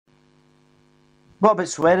What about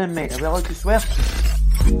swearing, mate? Are we allowed to swear?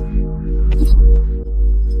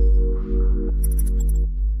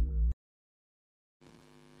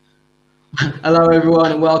 Hello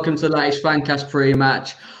everyone and welcome to the latest Fancast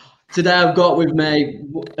pre-match. Today I've got with me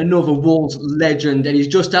another Wolves legend, and he's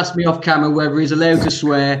just asked me off camera whether he's allowed to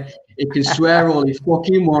swear. He can swear all he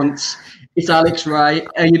fucking wants. It's Alex Ray.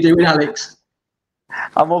 How you doing, Alex?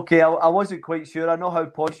 I'm okay. I wasn't quite sure. I know how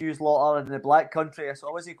posh you lot are in the Black Country, so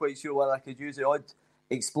I wasn't quite sure whether I could use the odd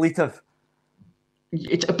expletive.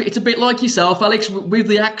 It's a bit like yourself, Alex. With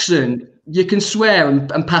the accent, you can swear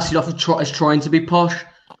and pass it off as trying to be posh.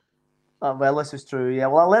 Well, this is true, yeah.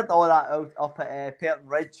 Well, I learnt all that out up at Perton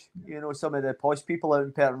Ridge. You know, some of the posh people out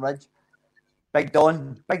in Perton Ridge. Big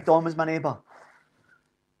Don was my neighbour.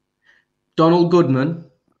 Donald Goodman.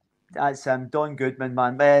 That's Don Goodman,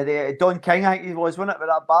 man. Don King, I think he was, wasn't it, with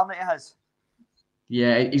that barnet he has?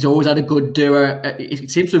 Yeah, he's always had a good doer. It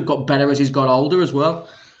seems to have got better as he's got older as well.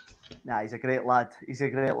 Nah, he's a great lad.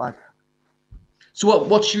 So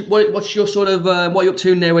what's your sort of what are you up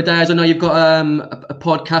to nowadays? I know you've got a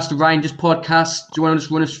podcast, a Rangers podcast. Do you want to just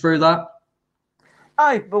run us through that?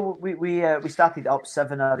 Aye, well, we started up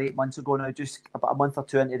 7 or 8 months ago now, just about a month or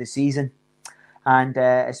two into the season, and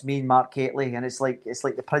it's me and Mark Catley, and it's like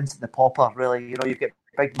the Prince and the Pauper, really. You know, you've got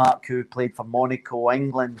Big Mark who played for Monaco,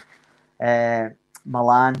 England,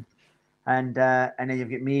 Milan, and then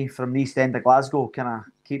you've got me from the East End of Glasgow, kind of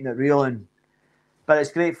keeping it real. But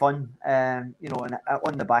it's great fun, you know, and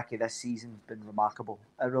on the back of this season, it's been remarkable.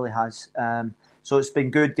 It really has. So it's been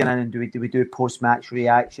good getting in and we do post-match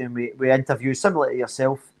reaction. We interview, similar to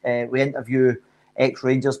yourself, we interview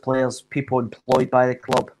ex-Rangers players, people employed by the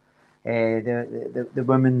club, the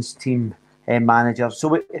women's team manager.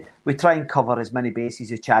 So we try and cover as many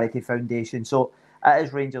bases as Charity Foundation. So it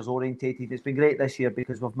is Rangers orientated. It's been great this year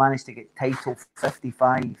because we've managed to get title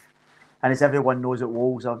 55. And as everyone knows at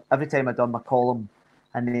Wolves, every time I've done my column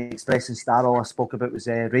and the Express and Star, all I spoke about was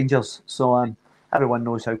Rangers. So everyone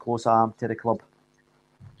knows how close I am to the club.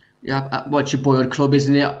 Yeah, what's your boyhood club,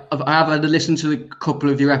 isn't it? I have had to listen to a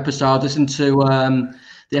couple of your episodes. Listen to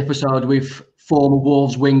the episode with former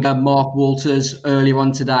Wolves winger Mark Walters earlier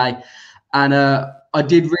on today, and I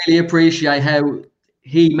did really appreciate how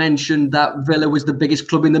he mentioned that Villa was the biggest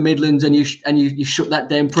club in the Midlands, and you shut that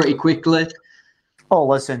down pretty quickly. Oh,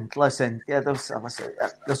 listen. Yeah, there's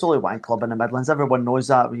only one club in the Midlands. Everyone knows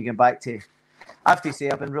that. When you get back to, I have to say,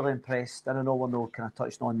 I've been really impressed. And I know we're not kind of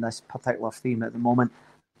touching on this particular theme at the moment,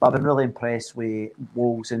 but I've been really impressed with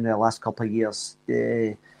Wolves in the last couple of years,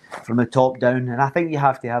 from the top down. And I think you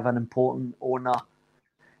have to have an important owner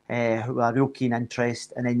who have a real keen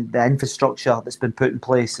interest, and then the infrastructure that's been put in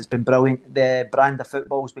place has been brilliant. The brand of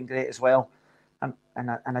football has been great as well. And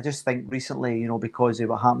I just think recently, you know, because of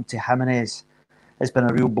what happened to Jimenez, it's been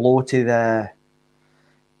a real blow to the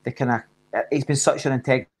kind of. He's been such an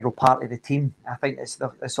integral part of the team. I think it's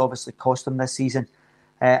obviously cost him this season,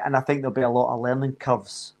 and I think there'll be a lot of learning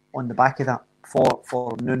curves on the back of that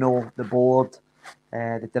for Nuno, the board,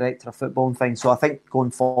 the director of football and things. So I think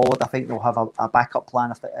going forward, I think they'll have a backup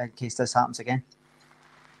plan in case this happens again.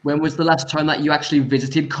 When was the last time that you actually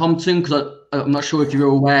visited Compton? Because I'm not sure if you're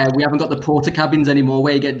aware, we haven't got the porter cabins anymore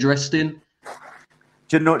where you get dressed in.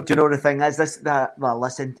 Do you know the thing is well,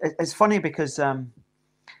 listen, it's funny because I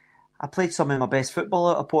played some of my best football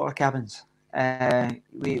out of porter cabins.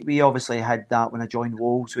 We obviously had that when I joined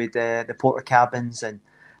Wolves with the porter cabins, and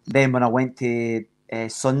then when I went to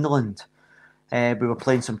Sunderland, we were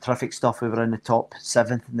playing some terrific stuff. We were in the top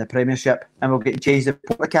 7th in the Premiership, and we were getting changed at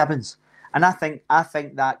porter cabins. And I think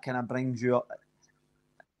that kind of brings you up.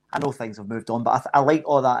 I know things have moved on, but I like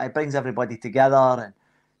all that. It brings everybody together, and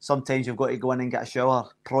sometimes you've got to go in and get a shower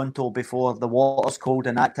pronto before the water's cold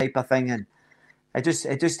and that type of thing, and it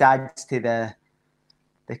just adds to the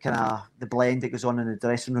kind of the blend that goes on in the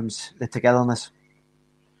dressing rooms, the togetherness.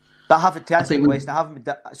 But I haven't, to answer the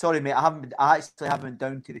question, sorry mate, I actually haven't been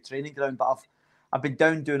down to the training ground, but I've been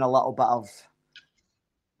down doing a little bit of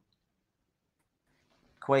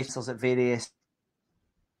questions at various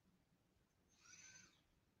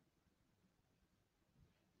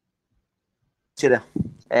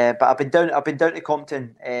but I've been down to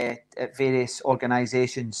Compton at various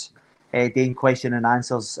organisations doing question and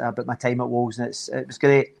answers about my time at Wolves, and it was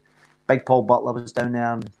great. Big Paul Butler was down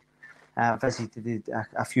there, and visited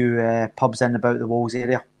a few pubs in about the Wolves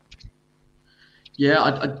area.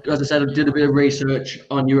 Yeah, as I said, I did a bit of research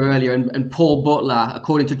on you earlier, and Paul Butler,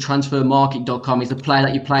 according to transfermarket.com, is the player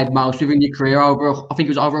that you played most with in your career. I think it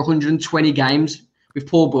was over 120 games with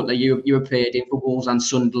Paul Butler you appeared in for Wolves and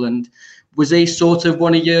Sunderland. Was he sort of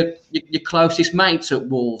one of your closest mates at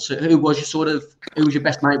Wolves? Who was your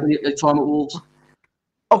best mate at the time at Wolves?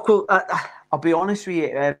 Oh, cool. I'll be honest with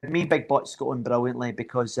you. Me, Big Butts got on brilliantly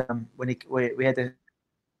because when we had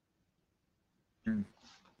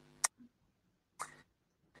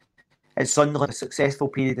at Sunderland a successful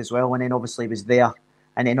period as well, and then obviously was there,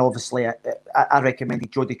 and then obviously I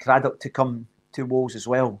recommended Jody Craddock to come to Wolves as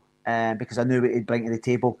well, because I knew what he'd bring to the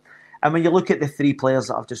table. And when you look at the three players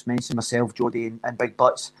that I've just mentioned, myself, Jody, and Big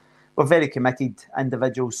Butts, we're very committed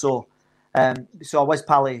individuals. So I was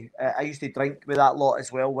probably I used to drink with that lot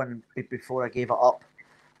as well before I gave it up.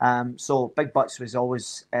 So Big Butts was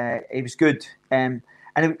always he was good. And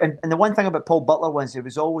the one thing about Paul Butler was it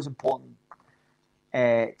was always important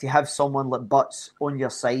to have someone like Butts on your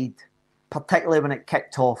side, particularly when it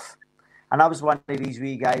kicked off. And I was one of these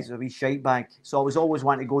wee guys, a wee shite bag. So I was always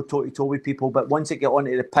wanting to go toe-to-toe with people. But once it got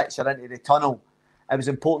onto the pitch or into the tunnel, it was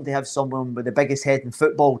important to have someone with the biggest head in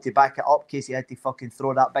football to back it up in case he had to fucking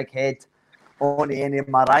throw that big head onto any of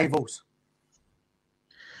my rivals.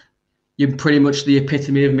 You're pretty much the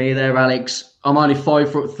epitome of me there, Alex. I'm only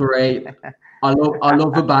 5'3". I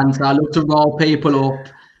love the banter. I love to roll people up.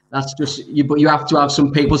 That's just you, but you have to have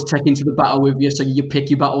some people to take into the battle with you, so you pick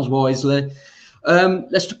your battles wisely.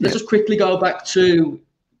 Let's just quickly go back to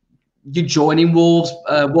you joining Wolves.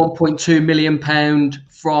 £1.2 million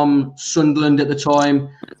from Sunderland at the time,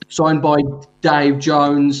 signed by Dave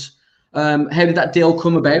Jones. How did that deal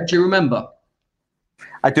come about? Do you remember?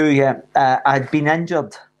 I do, yeah. I'd been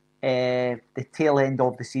injured the tail end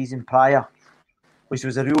of the season prior, which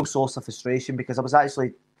was a real source of frustration because I was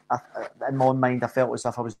actually, in my own mind, I felt as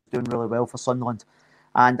if I was doing really well for Sunderland,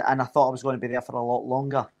 and I thought I was going to be there for a lot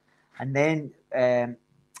longer. And then I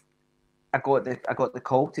got the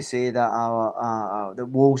call to say that the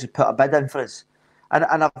Wolves had put a bid in for us, and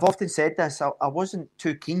I've often said this. I wasn't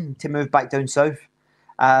too keen to move back down south.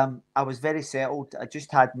 I was very settled. I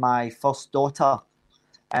just had my first daughter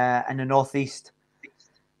in the northeast,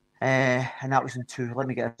 and that was let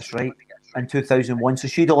me get this right, in 2001. So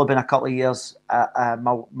she'd only been a couple of years.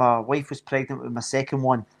 My wife was pregnant with my second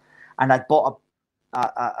one, and I'd bought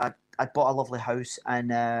a lovely house in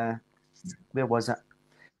where was it?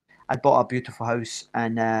 I'd bought a beautiful house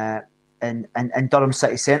in Durham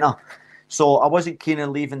city centre. So I wasn't keen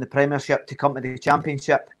on leaving the Premiership to come to the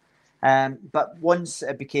Championship. But once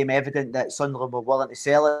it became evident that Sunderland were willing to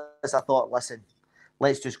sell us, I thought, listen,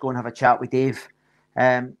 let's just go and have a chat with Dave.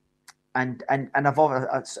 And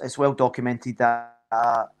it's well documented that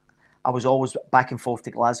I was always back and forth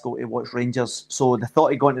to Glasgow to watch Rangers. So the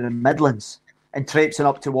thought of going to the Midlands and traipsing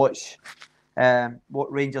up to watch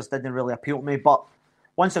what Rangers didn't really appeal to me. But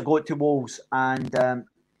once I got to Wolves, and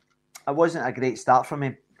it wasn't a great start for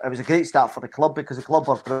me. It was a great start for the club because the club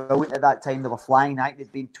were brilliant at that time. They were flying. I think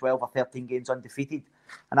they'd been 12 or 13 games undefeated.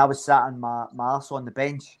 And I was sat on my arse on the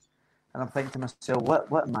bench. And I'm thinking to myself,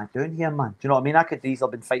 what am I doing here, man? Do you know what I mean? I could easily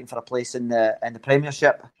have been fighting for a place in the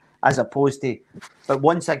Premiership as opposed to... But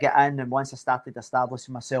once I get in and once I started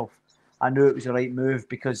establishing myself, I knew it was the right move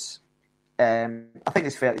because I think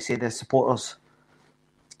it's fair to say the supporters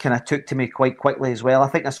kind of took to me quite quickly as well. I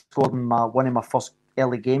think I scored in one of my first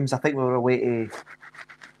early games. I think we were away to...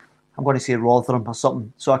 I'm going to say Rotherham or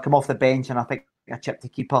something. So I come off the bench and I think I chipped the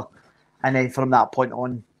keeper. And then from that point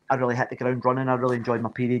on, I really hit the ground running. I really enjoyed my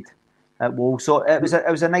period at Wolves. So it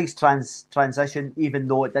was a nice transition, even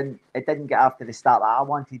though it didn't get after the start that I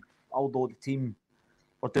wanted, although the team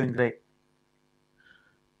were doing great.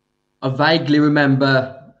 I vaguely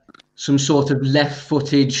remember some sort of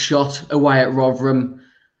left-footed shot away at Rotherham.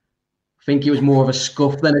 I think it was more of a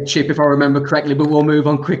scuff than a chip, if I remember correctly, but we'll move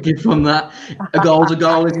on quickly from that. A goal's a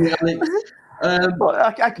goal, isn't it, Alex?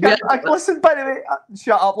 Listen, by the way,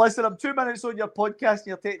 shut up. Listen, I'm 2 minutes on your podcast and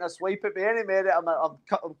you're taking a swipe at me. Any minute, I'm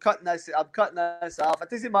cutting this off. It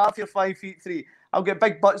doesn't matter if you're 5'3". I'll get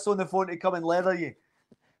Big Butts on the phone to come and leather you.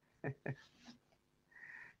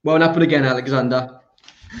 Won't happen again, Alexander.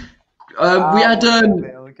 We had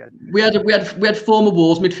former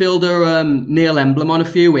Wolves midfielder Neil Emblem on a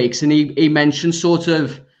few weeks, and he mentioned sort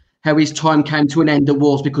of how his time came to an end at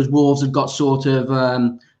Wolves because Wolves had got sort of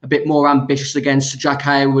a bit more ambitious again. So Jack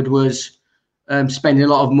Hayward was spending a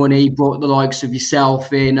lot of money, brought the likes of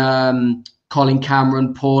yourself in, Colin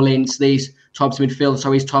Cameron, Paul Ince, these types of midfielders.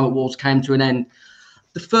 So his time at Wolves came to an end.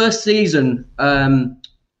 The first season,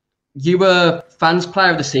 you were Fans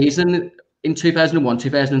Player of the Season in 2001,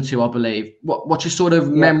 2002, I believe. What's your sort of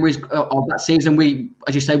memories of that season?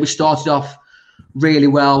 As you say, we started off really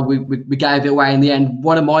well. We gave it away in the end.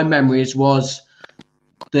 One of my memories was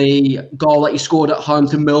the goal that you scored at home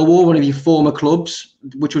to Millwall, one of your former clubs,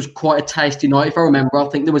 which was quite a tasty night, if I remember. I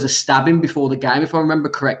think there was a stabbing before the game, if I remember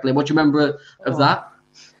correctly. What do you remember of that?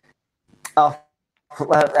 Oh,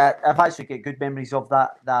 I've actually got good memories of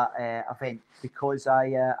that event because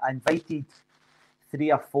I invited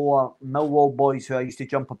 3 or 4 Millwall boys who I used to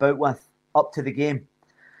jump about with up to the game,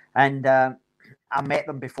 and I met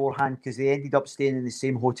them beforehand because they ended up staying in the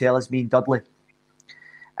same hotel as me and Dudley,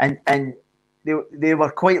 and they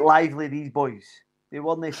were quite lively. These boys, they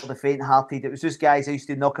weren't for the faint-hearted. It was just guys I used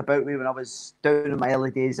to knock about with when I was down in my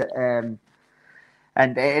early days. And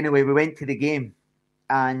anyway, we went to the game,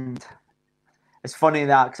 and it's funny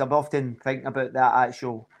that because I'm often thinking about that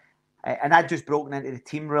actual. And I'd just broken into the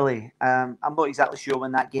team, really. I'm not exactly sure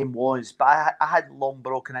when that game was, but I had long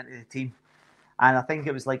broken into the team. And I think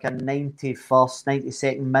it was like a 91st,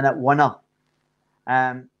 92nd minute winner.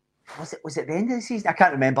 Was it the end of the season? I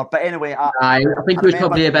can't remember. But anyway, I think it was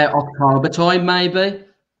probably about October time, maybe.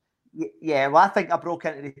 Yeah, well, I think I broke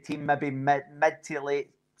into the team maybe mid to late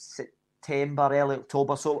September, early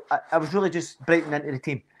October. So I was really just breaking into the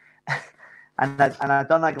team. and I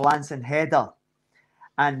done a glancing header.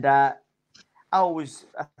 And I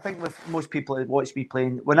think with most people that watch me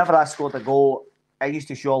playing, whenever I scored a goal, I used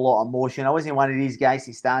to show a lot of emotion. I wasn't one of these guys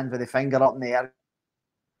to stand with the finger up in the air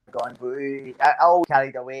going, boo. I always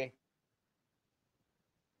carried away.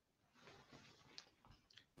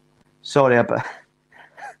 Sorry, but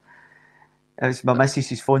it was my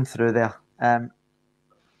missus's phone through there.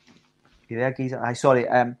 You there, geezer? Sorry.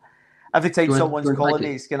 Every time someone's calling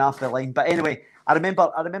me, it's going off the line. But anyway, I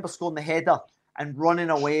remember scoring the header and running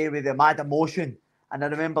away with a mad emotion. And I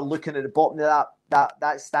remember looking at the bottom of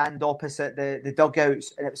that stand opposite the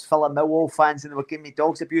dugouts, and it was full of Millwall fans, and they were giving me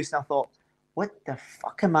dogs abuse. And I thought, what the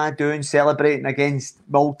fuck am I doing celebrating against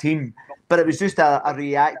my team? But it was just a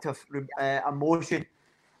reactive emotion.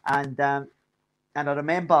 And I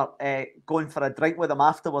remember going for a drink with them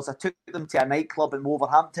afterwards. I took them to a nightclub in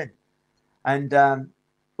Wolverhampton. And the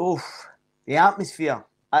atmosphere.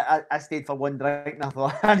 I stayed for one drink and I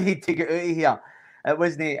thought, I need to get out of here. It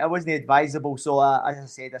wasn't advisable. So as I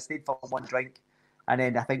said, I stayed for one drink, and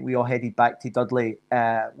then I think we all headed back to Dudley,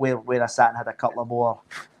 where I sat and had a couple of more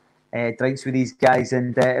drinks with these guys,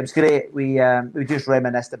 and it was great. We just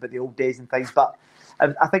reminisced about the old days and things. But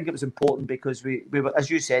I think it was important because we were, as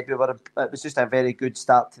you said, it was just a very good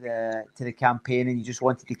start to the campaign, and you just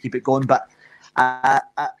wanted to keep it going. But I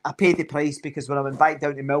paid the price because when I went back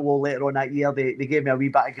down to Millwall later on that year, they gave me a wee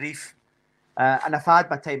bit of grief. And if I had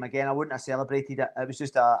my time again, I wouldn't have celebrated it. It was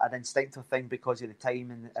just an instinctive thing because of the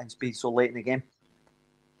time and being so late in the game.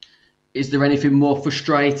 Is there anything more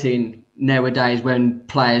frustrating nowadays when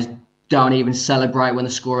players don't even celebrate when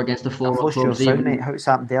they score against the former clubs? Sound, mate. How's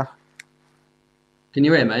happened there? Can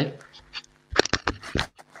you hear me?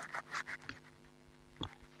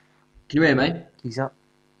 Can you hear me? He's up.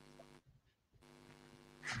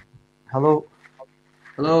 Hello?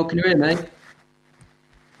 Hello, can you hear me?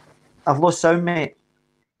 I've lost sound, mate.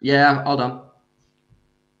 Yeah, hold on.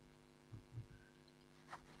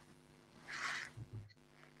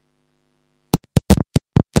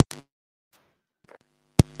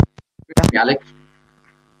 Alex?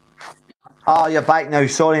 Oh, you're back now.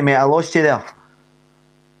 Sorry, mate. I lost you there.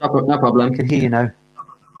 No problem. I can hear you now.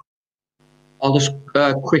 I'll just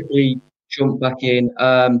quickly jump back in.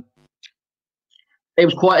 It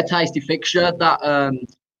was quite a tasty fixture, that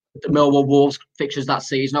the Millwall Wolves fixtures that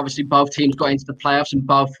season. Obviously, both teams got into the playoffs and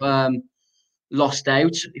both lost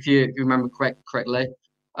out, if you remember correctly.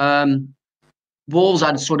 Wolves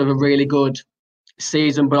had sort of a really good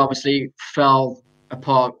season, but obviously fell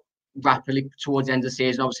apart rapidly towards the end of the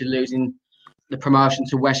season, obviously losing the promotion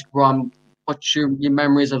to West Brom. What's your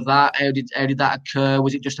memories of that? How did that occur?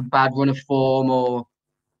 Was it just a bad run of form, or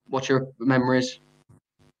what's your memories?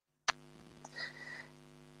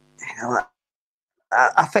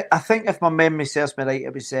 I think if my memory serves me right,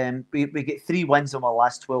 it was we get 3 wins in our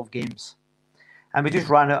last 12 games, and we just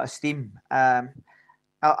ran out of steam. I've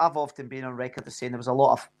often been on record as saying there was a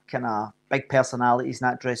lot of kind of big personalities in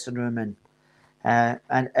that dressing room, and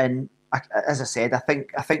as I said, I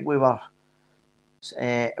think we were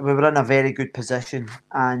in a very good position,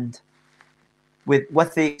 and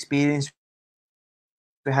with the experience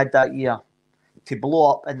we had that year, to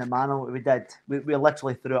blow up in the manner we did, we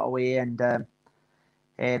literally threw it away. And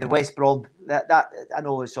the West Brom, that I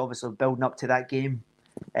know it's obviously building up to that game.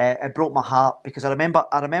 It broke my heart because I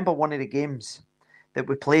remember one of the games that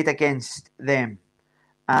we played against them,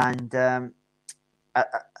 and there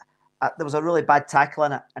was a really bad tackle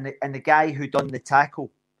in it, and the guy who done the tackle,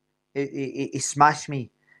 he smashed me,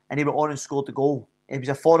 and he went on and scored the goal. He was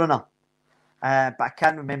a foreigner, but I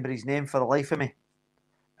can't remember his name for the life of me.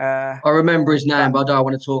 I remember his name, but I don't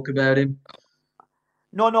want to talk about him.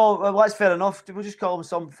 No, well, that's fair enough. We'll just call him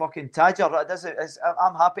some fucking Tadger.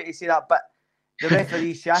 I'm happy to say that, but The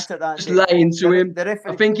referee shat at that. Just lay into him. The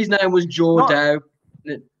referee, I think his name was Jordan.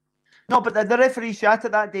 No, but the referee shat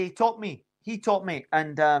at that day. He taught me.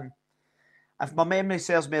 And if my memory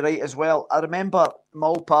serves me right as well, I remember my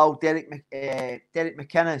old pal, Derek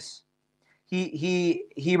McInnes.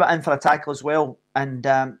 He went in for a tackle as well. And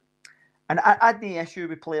I had no issue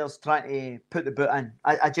with players trying to put the boot in.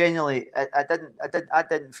 I genuinely, I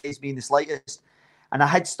didn't faze me in the slightest. And I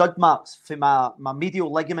had stud marks for my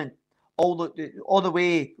medial ligament all the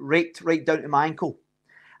way right down to my ankle.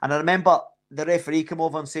 And I remember the referee come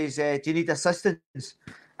over and says, "Do you need assistance?"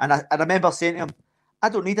 And I remember saying to him, "I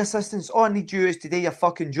don't need assistance. All I need you is to do your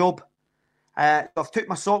fucking job." So I've took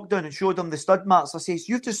my sock down and showed him the stud marks. I says,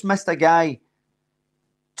 "You've just missed a guy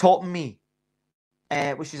topping me,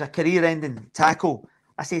 which is a career-ending tackle."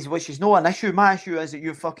 I says, "Which is not an issue. My issue is that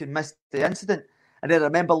you fucking missed the incident." And then I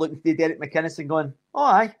remember looking to Derek McInnes and going, "Oh,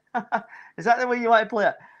 aye. Is that the way you want to play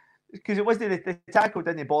it?" Because it wasn't the tackle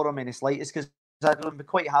didn't bother me in the slightest, because I'd be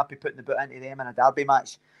quite happy putting the boot into them in a derby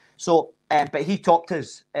match. So, but he topped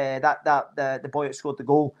us, the boy that scored the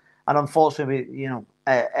goal, and unfortunately,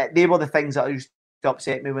 they were the things that used to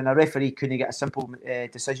upset me when a referee couldn't get a simple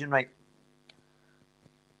decision right.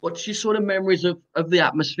 What's your sort of memories of the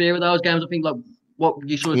atmosphere of those games? I think like what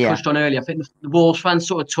you sort of touched on earlier. I think the Wolves fans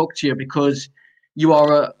sort of took to you because you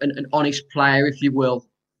are an honest player, if you will,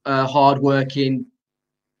 hard-working,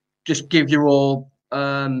 just give your all.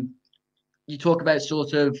 You talk about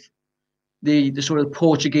sort of the sort of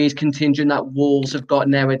Portuguese contingent that Wolves have got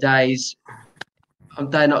nowadays.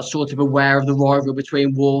 They're not sort of aware of the rivalry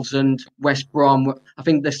between Wolves and West Brom. I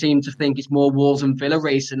think they seem to think it's more Wolves and Villa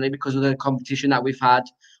recently because of the competition that we've had.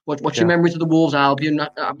 What's your memories of the Wolves Albion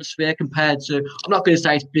atmosphere compared to? I'm not going to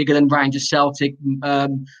say it's bigger than Rangers, Celtic,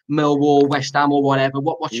 Millwall, West Ham, or whatever.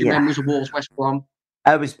 What's your memories of Wolves, West Brom?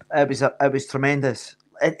 It was tremendous.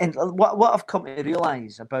 And what I've come to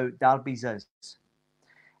realise about derbies is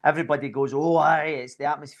everybody goes, "Oh, aye, it's the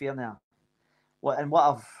atmosphere now."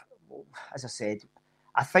 As I said,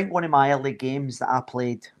 I think one of my early games that I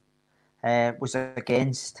played was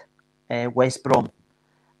against West Brom,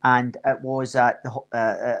 and it was at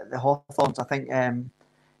the Hawthorns. I think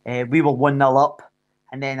we were 1-0 up,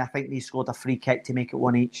 and then I think they scored a free kick to make it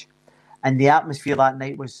one each. And the atmosphere that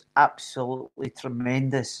night was absolutely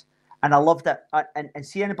tremendous. And I loved it. And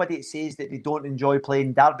see anybody that says that they don't enjoy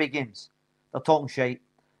playing derby games, they're talking shite.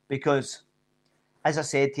 Because, as I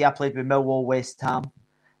said, I played with Millwall, West Ham.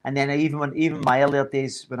 And then even my earlier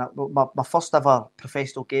days, when my first ever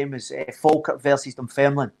professional game was Falkirk versus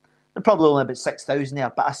Dunfermline. There are probably only about 6,000 there,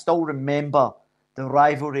 but I still remember the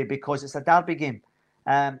rivalry because it's a derby game.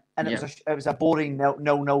 It was a boring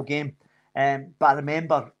 0-0 game. But I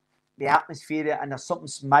remember the atmosphere, and there's something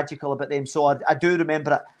magical about them. So I do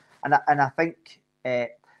remember it. And I think the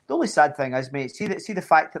only sad thing is, mate, see the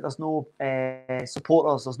fact that there's no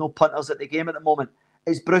supporters, there's no punters at the game at the moment.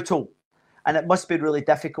 It's brutal. And it must be really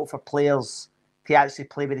difficult for players to actually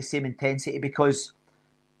play with the same intensity, because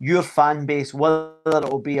your fan base, whether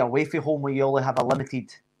it will be away from home where you only have a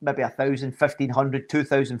limited, maybe 1,000, 1,500,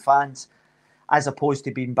 2,000 fans, as opposed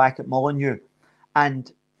to being back at Molineux.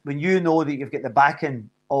 And when you know that you've got the backing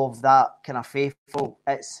of that kind of faithful,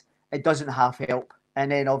 it doesn't half help.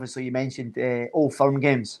 And then obviously you mentioned Old Firm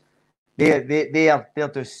games. They're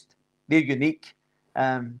unique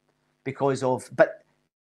because of. But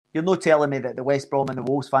you're not telling me that the West Brom and the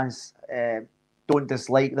Wolves fans don't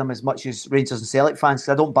dislike them as much as Rangers and Celtic fans.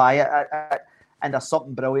 Because I don't buy it. And there's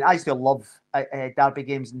something brilliant. I still love derby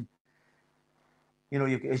games, and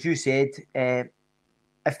as you said,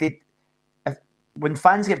 when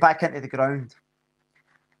fans get back into the ground,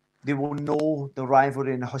 they will know the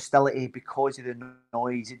rivalry and the hostility because of the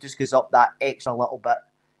noise. It just goes up that extra little bit.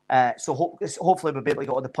 So hopefully we'll be able to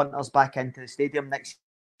get all the punters back into the stadium next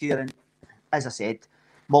year. And as I said,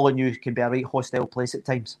 Molineux can be a right hostile place at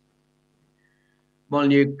times.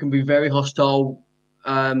 Molineux can be very hostile,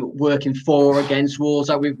 working for or against Wolves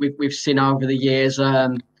that we've seen over the years.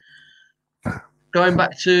 Going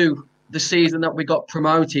back to the season that we got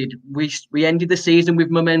promoted, we ended the season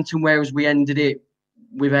with momentum, whereas we ended it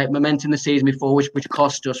without momentum the season before, which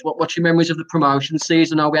cost us. What's your memories of the promotion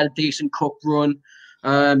season? We had a decent cup run.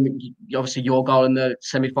 Obviously, your goal in the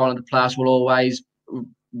semi-final of the playoffs will always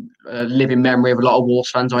live in memory of a lot of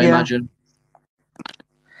Wolves fans, I imagine.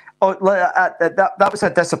 Oh, that was a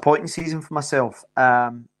disappointing season for myself.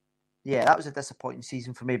 That was a disappointing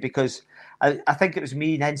season for me because I think it was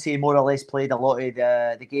me and Hinsey more or less played a lot of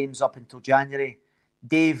the games up until January.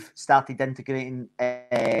 Dave started integrating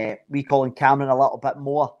recalling Cameron a little bit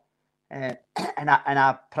more, and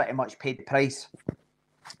I pretty much paid the price.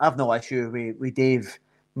 I have no issue with Dave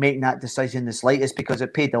making that decision the slightest because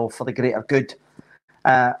it paid off for the greater good.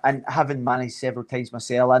 And having managed several times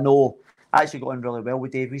myself, I know I actually got on really well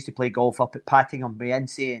with Dave. We used to play golf up at Pattingham with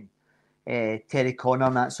Incy and Terry Connor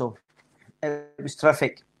and that, so it was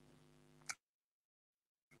terrific.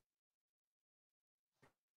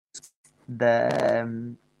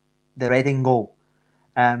 The Reading goal.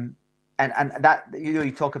 And that,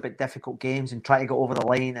 you talk about difficult games and trying to get over the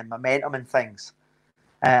line and momentum and things.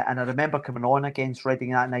 And I remember coming on against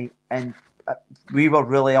Reading that night, and we were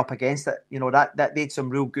really up against it. That they had some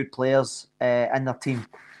real good players in their team,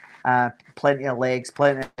 plenty of legs,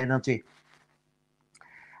 plenty of energy.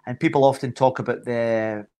 And people often talk about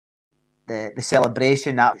the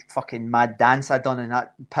celebration, that fucking mad dance I done, and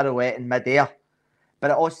that pirouette in midair.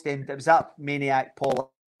 But it was that maniac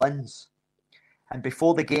Paul Ince. And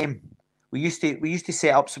before the game, we used to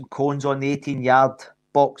set up some cones on the 18-yard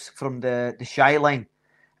box from the shy line,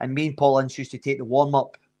 and me and Paul Ince used to take the warm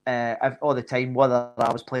up all the time, whether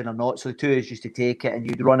I was playing or not. So the two of us used to take it, and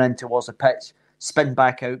you'd run in towards the pitch, spin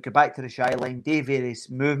back out, go back to the shy line, do various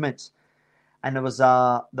movements. And there was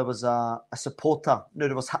a supporter. No,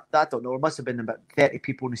 there was, I don't know, there must have been about 30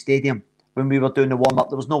 people in the stadium when we were doing the warm up.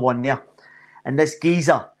 There was no one there, and this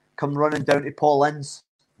geezer come running down to Paul Ince.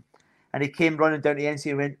 And he came running down to Incy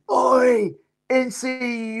and went, "Oi,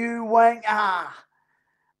 Incy, you wanker!"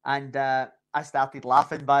 And I started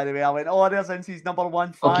laughing, by the way. I went, "Oh, there's Incy's number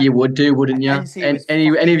one fan." Okay, you would do, wouldn't you? And any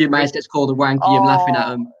of your mates gets called a wanky, you're laughing at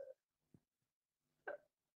them.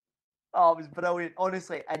 Oh, it was brilliant,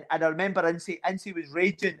 honestly. And I remember Incy was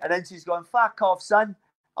raging, and Incy's going, "Fuck off, son.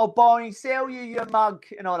 I'll buy and sell you your mug,"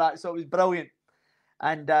 and all that. So it was brilliant.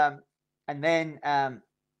 And then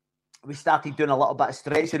we started doing a little bit of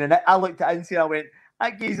stretching, and I looked at Incy and I went,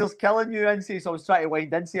 "That geezer's killing you, Incy." So I was trying to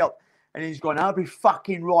wind Incy up, and he's going, "I'll be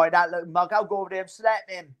fucking right, that little mug. I'll go over there and slap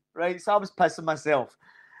him." Right? So I was pissing myself.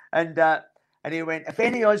 And he went, "If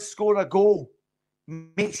any of us score a goal,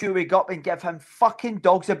 make sure we go up and give him fucking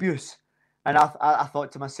dog's abuse." And I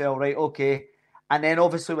thought to myself, right, okay. And then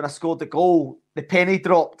obviously when I scored the goal, the penny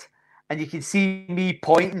dropped, and you can see me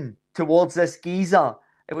pointing towards this geezer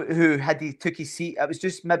who took his seat. It was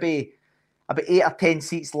just maybe about 8 or 10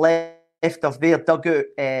 seats left of their dugout,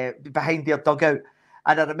 behind their dugout.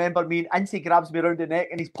 And I remember me and Incy grabs me around the neck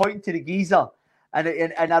and he's pointing to the geezer. And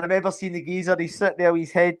I remember seeing the geezer, he's sitting there with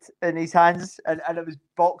his head in his hands, and it was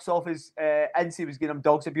box office. Incy was giving him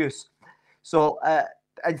dog's abuse. So,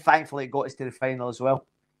 and thankfully it got us to the final as well.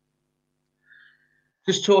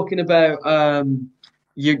 Just talking about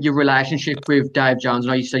your relationship with Dave Jones. I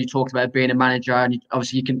know you talked about being a manager, and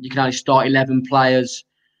obviously you can only start 11 players.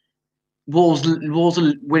 Wolves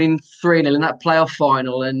are winning 3-0 in that playoff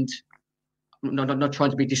final, and I'm not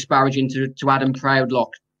trying to be disparaging to Adam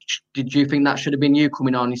Proudlock. Did you think that should have been you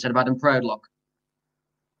coming on instead of Adam Proudlock?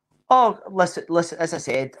 Oh, listen. As I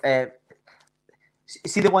said,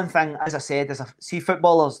 see, the one thing, as I said, is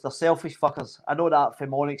footballers, they're selfish fuckers. I know that from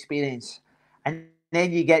my own experience. And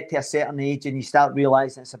then you get to a certain age and you start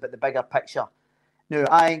realising it's about the bigger picture. Now,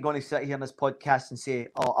 I ain't going to sit here on this podcast and say,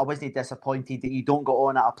 "Oh, I wasn't disappointed that you don't go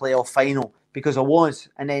on at a playoff final," because I was.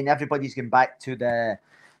 And then everybody's going back to the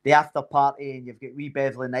after party, and you've got wee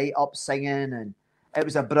Beverly Knight up singing, and it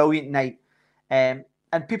was a brilliant night. And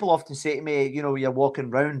people often say to me, you're walking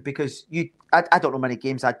around, because I don't know how many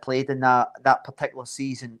games I'd played in that particular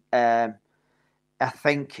season. I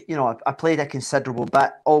think, I played a considerable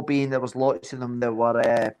bit, albeit there was lots of them that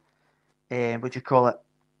were, what do you call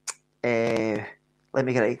it? Let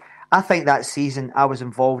me get it. I think that season I was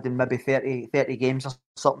involved in maybe 30 games or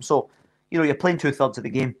something. So, you're playing 2/3 of the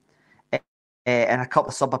game, and a couple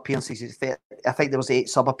of sub appearances. I think there was 8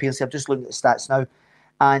 sub appearances. I'm just looking at the stats now.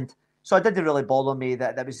 And so it didn't really bother me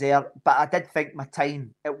that was there. But I did think my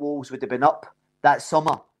time at Wolves would have been up that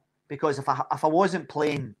summer, because if I wasn't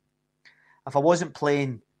playing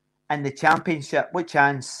in the Championship, what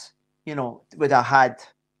chance, would I had,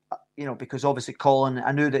 because obviously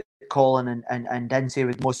I knew that Colin and Dinsey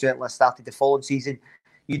would most certainly have started the following season.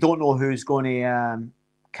 You don't know who's going to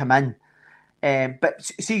come in. But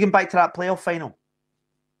see, going back to that playoff final,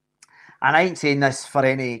 and I ain't saying this for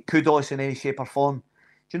any kudos in any shape or form.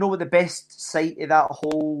 Do you know what the best sight of that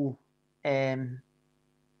whole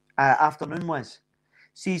afternoon was?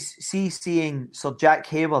 Seeing Sir Jack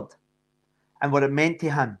Hayward and what it meant to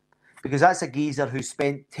him, because that's a geezer who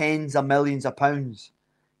spent tens of millions of pounds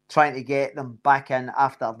trying to get them back in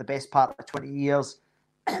after the best part of 20 years.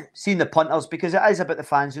 Seeing the punters, because it is about the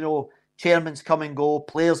fans, chairmans come and go,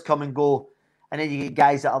 players come and go, and then you get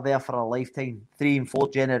guys that are there for a lifetime, 3 and 4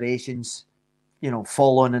 generations,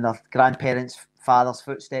 following in their grandparents' fathers'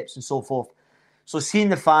 footsteps and so forth. So seeing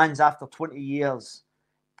the fans after 20 years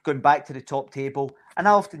going back to the top table. And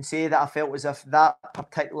I often say that I felt as if that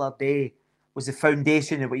particular day was the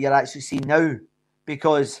foundation of what you're actually seeing now.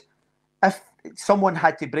 Because if someone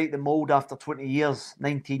had to break the mould after 20 years,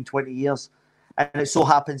 19, 20 years, and it so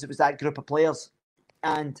happens it was that group of players,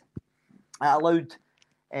 and it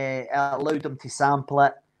allowed them to sample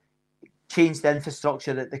it, change the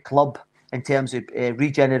infrastructure at the club in terms of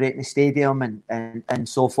regenerating the stadium and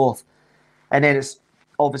so forth. And then it's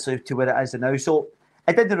obviously to where it is now. So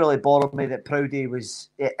it didn't really bother me that Proudy was...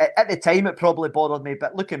 At the time, it probably bothered me,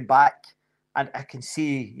 but looking back, and I can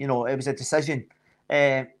see, it was a decision.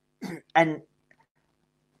 And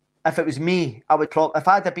if it was me, I would probably... If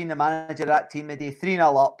I had been the manager of that team the day,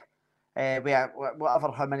 3-0 up,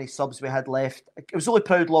 how many subs we had left. It was only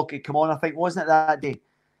Proudlock had come on, I think, wasn't it, that day?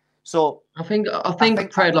 So I think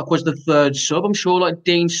Proudlock was the third sub. I'm sure like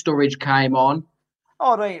Dean Sturridge came on.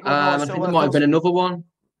 All right. Well, no, I think there might have been another one.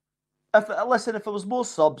 If there was more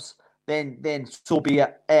subs, then so be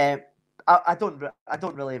it. I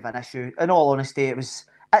don't really have an issue. In all honesty, it was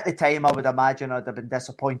at the time I would imagine I'd have been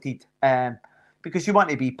disappointed because you want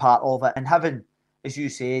to be part of it, and having, as you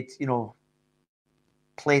said,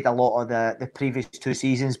 played a lot of the previous 2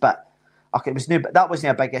 seasons, but okay, it was new. But that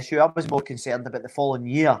wasn't a big issue. I was more concerned about the following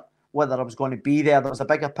year, whether I was going to be there. There was a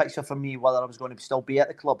bigger picture for me, whether I was going to still be at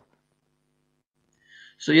the club.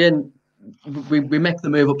 So yeah, we make the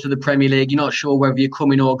move up to the Premier League. You're not sure whether you're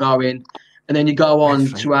coming or going, and then you go on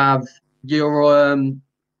to have your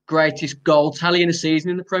greatest goal tally in a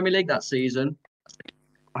season in the Premier League that season.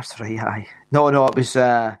 That's right. Aye. No, it was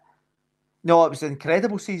it was an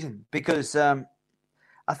incredible season because I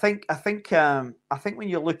think when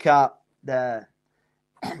you look at the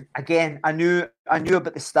again, I knew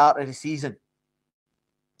about the start of the season.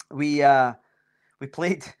 We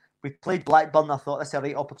played Blackburn. I thought this was a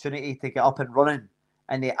right opportunity to get up and running,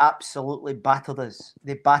 and they absolutely battered us.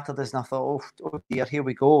 They battered us, and I thought, oh dear, here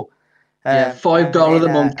we go. 5 goal of the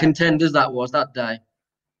month contenders that was that day.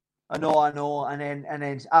 I know, and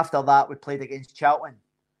then after that we played against Cheltenham,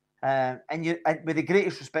 and with the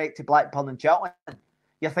greatest respect to Blackburn and Cheltenham,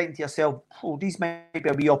 you're thinking to yourself, oh, these might be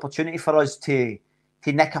a wee opportunity for us to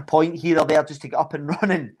nick a point here or there just to get up and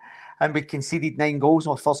running. And we conceded 9 goals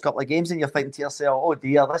in the first couple of games, and you're thinking to yourself, oh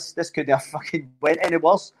dear, this couldn't have fucking went any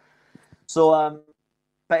worse. So,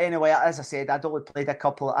 but anyway, as I said, I'd only played a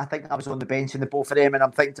couple. I think I was on the bench in the both of them, and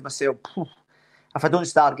I'm thinking to myself, if I don't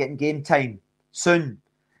start getting game time soon,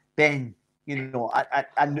 then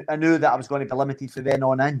I knew that I was going to be limited from then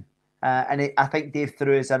on in. And I think Dave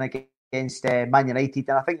threw us in against Man United,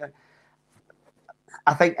 and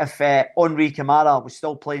I think if Henri Camara was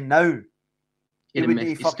still playing now,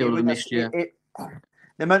 he still would have missed you. The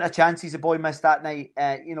amount of chances the boy missed that night,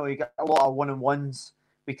 he got a lot of 1-on-1s.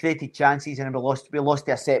 We created chances and we lost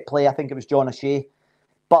to a set play. I think it was John O'Shea,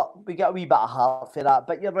 but we got a wee bit of heart for that.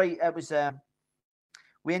 But you're right, it was.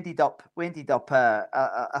 We ended up.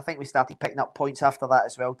 I think we started picking up points after that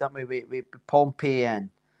as well, didn't we? We Pompey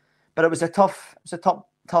but it was a tough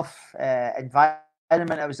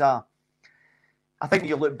environment. It was I think when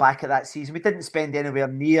you look back at that season, we didn't spend anywhere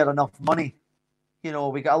near enough money.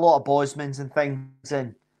 We got a lot of Bosmans and things,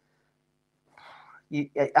 and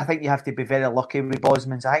I think you have to be very lucky with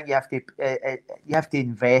Bosmans. I think you have to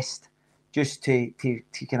invest just to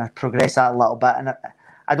kind of progress that a little bit, and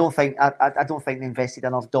I don't think they invested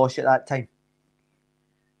enough dosh at that time.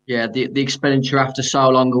 Yeah, the expenditure after so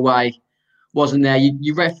long away wasn't there.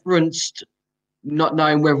 You referenced not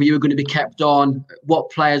knowing whether you were going to be kept on,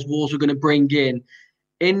 what players Wolves were going to bring in.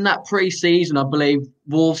 In that pre-season, I believe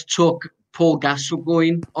Wolves took Paul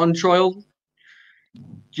Gascoigne on trial. Do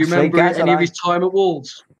you remember any of his time at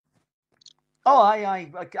Wolves? Oh, I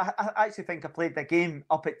actually think I played the game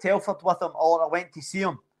up at Telford with him, or I went to see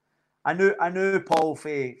him. I knew Paul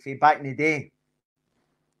for back in the day.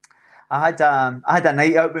 I had a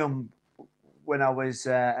night out with him when I was.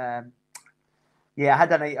 I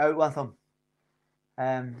had a night out with him.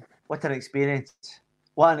 What an experience!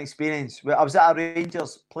 What an experience! I was at a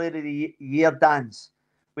Rangers Player of the Year dance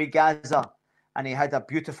with Gaza, and he had a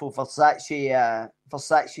beautiful Versace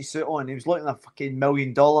suit on. He was looking at fucking $1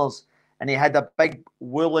 million, and he had a big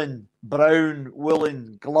brown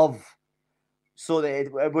woolen glove, so that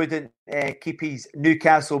it wouldn't keep his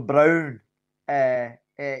Newcastle brown. He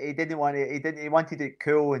wanted it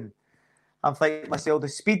cool, and I'm thinking to myself, the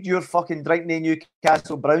speed you're fucking drinking the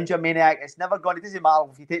Newcastle browns, you maniac, it doesn't matter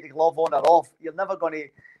if you take the glove on or off, you're never going to,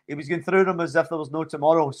 he was going through them as if there was no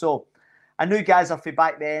tomorrow. So I knew guys are for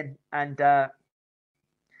back then, and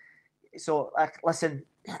listen,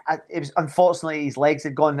 it was unfortunately his legs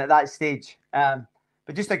had gone at that stage, but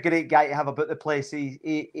just a great guy to have about the place.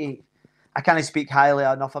 I can't speak highly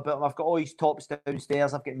enough about him. I've got all his tops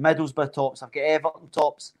downstairs. I've got Middlesbrough tops. I've got Everton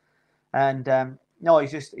tops. And no,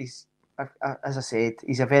 he's as I said,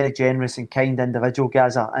 he's a very generous and kind individual,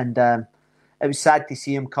 Gaza. And it was sad to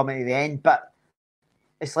see him coming to the end. But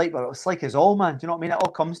it's like us all, man. Do you know what I mean? It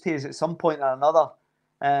all comes to us at some point or another.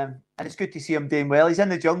 And it's good to see him doing well. He's in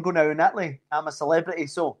the jungle now in Italy. I'm a celebrity,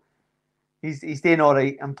 so he's doing all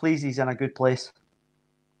right. I'm pleased he's in a good place.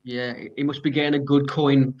 Yeah, he must be getting a good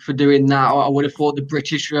coin for doing that. I would have thought the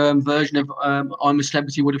British version of I'm a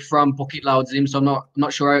Celebrity would have thrown bucket loads at him. So I'm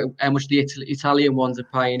not sure how much the Italian ones are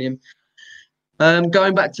paying him.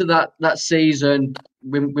 Going back to that season,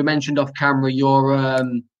 we mentioned off camera your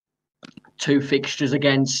two fixtures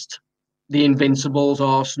against the Invincibles,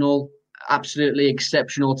 Arsenal. Absolutely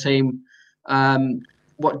exceptional team.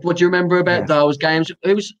 What do you remember about those games?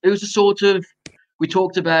 It was a sort of, we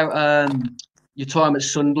talked about your time at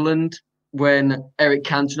Sunderland when Eric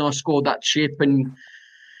Cantona scored that chip and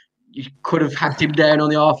you could have hacked him down on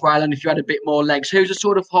the half rail and if you had a bit more legs. Who's the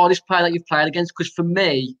sort of hardest player that you've played against? Because for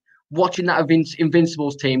me, watching that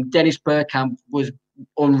Invincibles team, Dennis Bergkamp was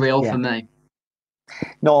unreal for me.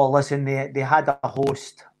 No, listen, they had a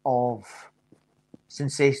host of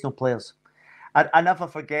sensational players. I never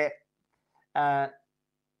forget,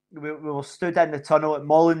 we were stood in the tunnel at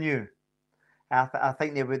Molineux. I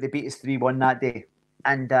think they beat us 3-1 that day.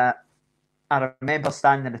 And I remember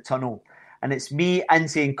standing in the tunnel, and it's me,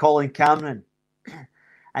 Ince, and Colin Cameron.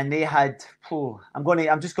 And they had,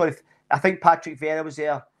 I think Patrick Vieira was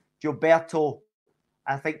there, Gilberto,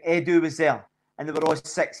 I think Edu was there, and they were all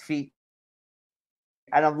 6 feet.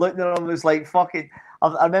 And I'm looking at them, it was like fucking.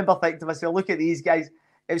 I remember thinking to myself, look at these guys.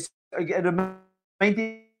 It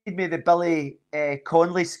reminded me of the Billy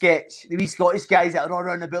Connolly sketch. The wee Scottish guys that run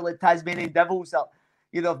around about like Tasmanian devils. That,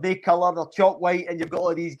 they colour, they're chalk white, and you've got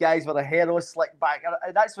all these guys with their hair all slicked back.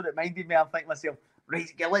 And that's what it reminded me. I'm thinking to myself,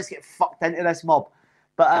 right, let's get fucked into this mob.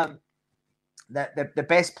 But the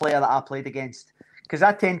best player that I played against, because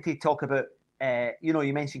I tend to talk about,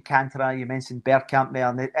 you mentioned Cantona, you mentioned Bergkamp there,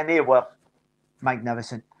 and they were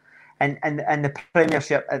magnificent. And the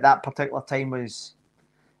Premiership at that particular time was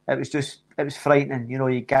frightening.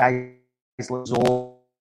 You guys like Zola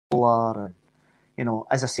and,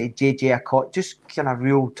 as I said, JJ Acott, just kind of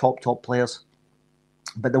real top players.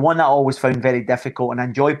 But the one that I always found very difficult and I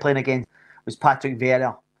enjoyed playing against was Patrick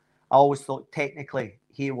Vieira. I always thought technically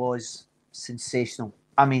he was sensational.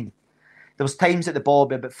 I mean, there was times that the ball would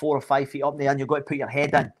be about 4 or 5 feet up there and you've got to put your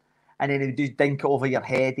head in, and then he would just dink it over your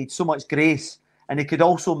head. He had so much grace. And he could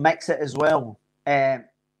also mix it as well,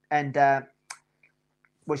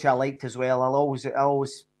 which I liked as well. I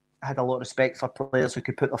always had a lot of respect for players who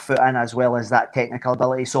could put their foot in as well as that technical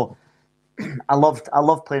ability. So I loved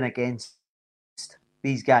playing against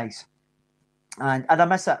these guys, and I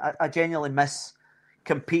miss it. I genuinely miss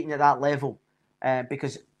competing at that level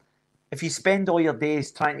because if you spend all your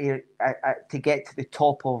days trying to get to the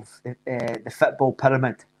top of the football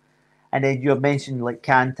pyramid. And then you mentioned like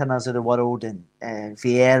Cantonas of the world and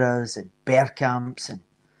Vieiras and Bergkamps and,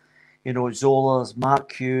 Zolas,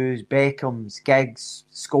 Mark Hughes, Beckhams, Giggs,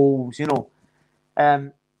 Scholes,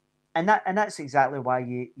 and that's exactly why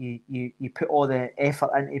you put all the effort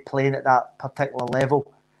into playing at that particular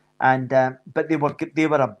level. And but they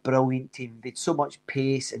were a brilliant team. They had so much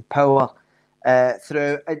pace and power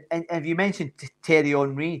through. And if you mentioned Thierry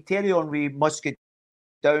Henry must go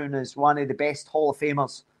down as one of the best Hall of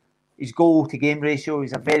Famers. His goal to game ratio,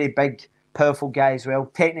 he's a very big, powerful guy as well.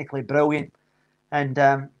 Technically brilliant. And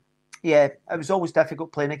it was always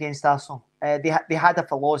difficult playing against Arsenal. They had a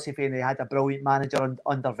philosophy and they had a brilliant manager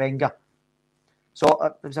under Wenger. So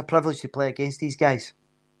it was a privilege to play against these guys.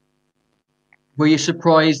 Were you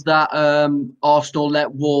surprised that Arsenal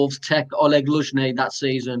let Wolves take Oleg Luzhny that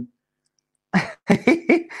season?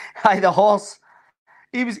 Hi, the horse.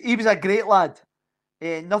 He was a great lad.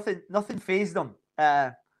 Nothing fazed him.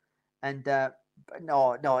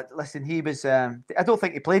 No, listen, he was. I don't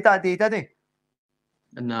think he played that day, did he?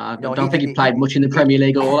 No, I don't think he played much in the Premier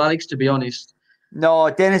League at all, Alex, to be honest. No,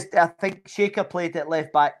 Dennis, I think Shaker played at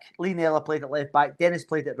left back. Lee Naylor played at left back. Dennis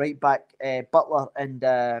played at right back. Butler and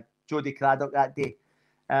Jody Craddock that day.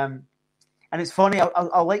 And it's funny,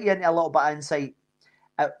 I'll let you into a little bit of insight.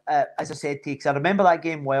 As I said to you, because I remember that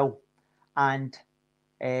game well. And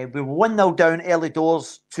we were 1-0 down early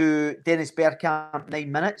doors to Dennis Bergkamp,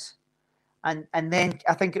 9 minutes. And then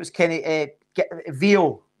I think it was Kenny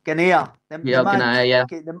Vio Ganea. The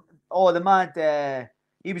mad.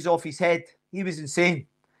 He was off his head. He was insane.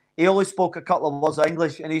 He only spoke a couple of words of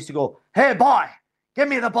English, and he used to go, "Hey boy, give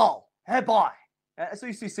me the ball. Hey boy." That's what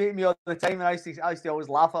he used to say to me all the time, and I used to always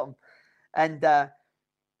laugh at him. And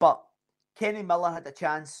but Kenny Miller had a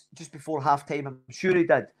chance just before half-time. I'm sure he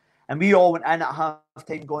did. And we all went in at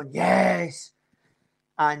half-time going, yes!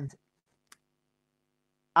 And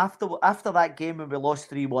after that game when we lost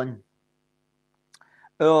 3-1,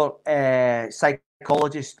 our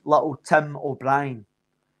psychologist, little Tim O'Brien,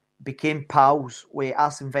 became pals with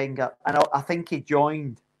Arsene Wenger. And I think he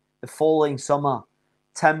joined the following summer.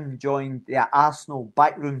 Tim joined the Arsenal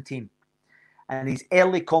backroom team. And his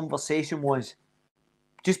early conversation was,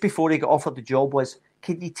 just before he got offered the job, was,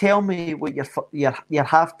 can you tell me what your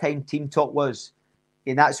half-time team talk was?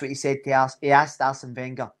 And that's what he said to us. He asked Arsene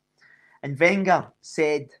Wenger. And Wenger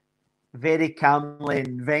said, very calmly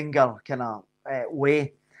in Wenger kind of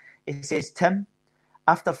way, he says, Tim,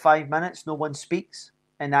 after 5 minutes, no one speaks.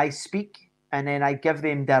 And I speak, and then I give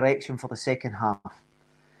them direction for the second half.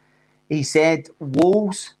 He said,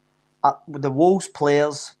 the Wolves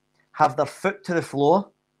players have their foot to the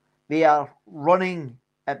floor. They are running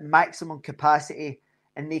at maximum capacity,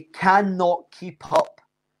 and they cannot keep up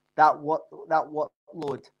that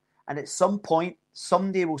workload. And at some point,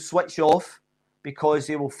 somebody will switch off because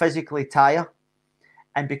they will physically tire.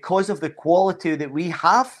 And because of the quality that we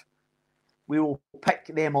have, we will pick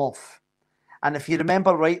them off. And if you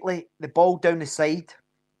remember rightly, the ball down the side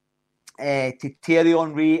to Thierry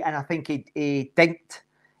Henry, and I think he dinked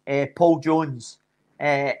Paul Jones.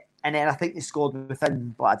 And then I think they scored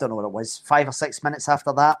within, I don't know what it was, 5 or 6 minutes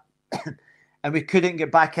after that. And we couldn't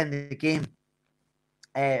get back in the game.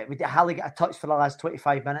 We hardly get a touch for the last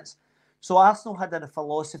 25 minutes. So Arsenal had a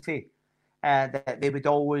philosophy that they would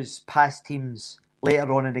always pass teams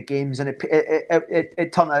later on in the games. And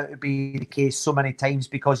it turned out to be the case so many times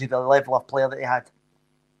because of the level of player that they had.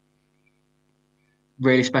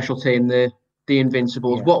 Really special team, the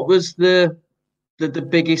Invincibles. Yeah. What was the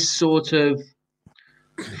biggest sort of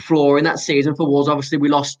flaw in that season for Wolves? Obviously, we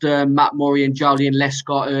lost Matt Murray and Julian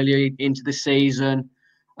Lescott earlier into the season.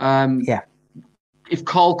 If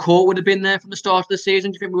Carl Court would have been there from the start of the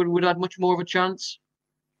season, do you think we would have had much more of a chance?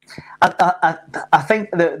 I think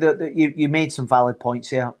that you made some valid points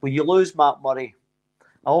here. When you lose Matt Murray,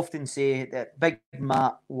 I often say that Big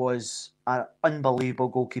Matt was an unbelievable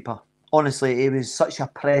goalkeeper. Honestly, he was such a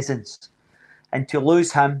presence. And to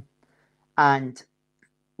lose him and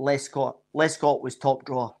Lescott was top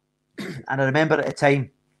drawer. And I remember at the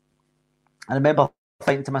time,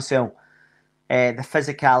 thinking to myself, the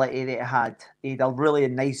physicality that he had a really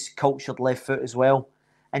nice cultured left foot as well.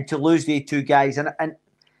 And to lose the two guys, and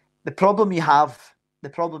the problem you have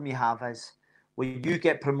is when you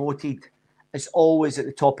get promoted, it's always at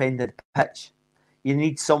the top end of the pitch. You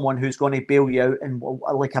need someone who's going to bail you out and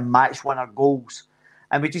like a match winner goals.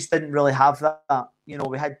 And we just didn't really have that. You know,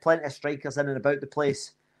 we had plenty of strikers in and about the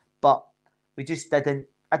place, but we just didn't.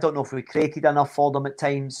 I don't know if we created enough for them at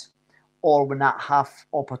times, or when that half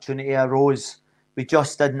opportunity arose, we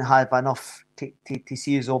just didn't have enough to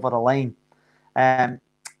see us over the line. And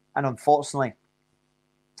unfortunately,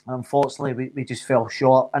 we just fell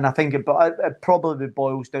short. And I think it probably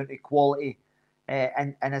boils down to quality.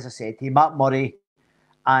 And as I said, Matt Murray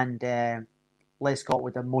and Lescott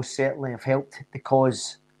would have most certainly have helped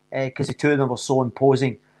because the two of them were so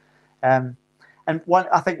imposing. And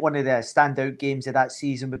I think one of the standout games of that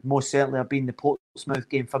season would most certainly have been the Portsmouth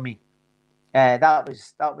game for me. That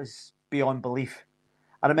was beyond belief.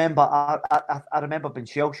 I remember being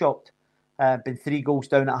shell shocked. Been 3 goals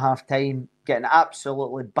down at half time, getting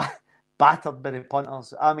absolutely battered by the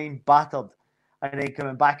punters. I mean, battered. And then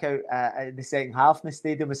coming back out in the second half, and the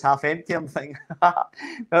stadium was half empty. I'm thinking,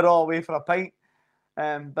 they're all away for a pint.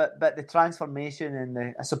 But the transformation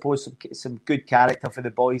and I suppose some good character for the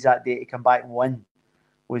boys that day to come back and win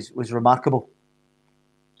was remarkable.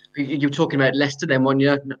 You were talking about Leicester then, weren't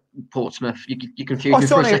you? Portsmouth. You confused me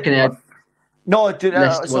for a second there. No, dude,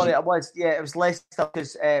 sorry, it was Leicester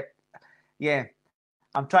because,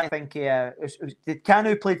 I'm trying to think. Did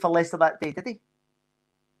Canu played for Leicester that day? Did he?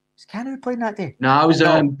 Was Canu playing that day? No, it was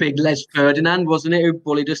big Les Ferdinand, wasn't it? Who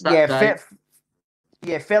bullied us that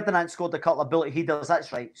day. Ferdinand scored a couple of bullet headers.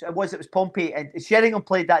 That's right. So it was Pompey and Sheringham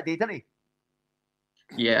played that day, didn't he?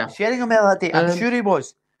 Yeah, Sheringham that day. I'm sure he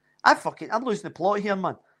was. I'm losing the plot here,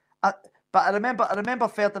 man. But I remember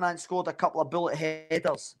Ferdinand scored a couple of bullet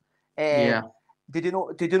headers. Did you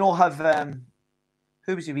not have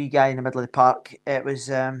who was the wee guy in the middle of the park? It was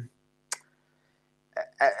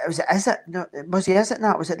Was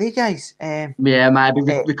it they guys?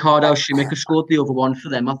 Maybe Ricardo Schumacher scored the other one for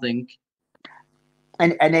them, I think.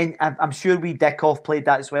 And then I'm sure Dickoff played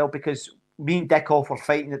that as well because me and Dickoff were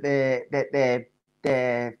fighting at the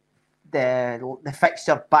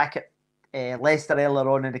fixture back at Leicester earlier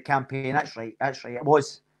on in the campaign. That's right. It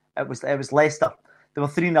was Leicester. They were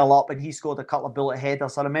 3-0 up, and he scored a couple of bullet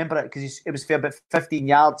headers. I remember it because it was for about 15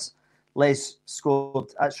 yards. Les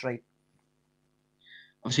scored. That's right.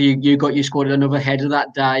 Obviously, you scored another header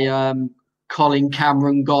that day. Colin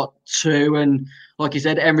Cameron got 2, and like you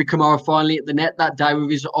said, Emery Kamara finally at the net that day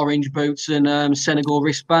with his orange boots and Senegal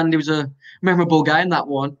wristband. It was a memorable game, that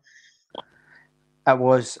one. It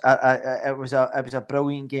was. It was a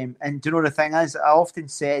brilliant game. And do you know the thing is, I often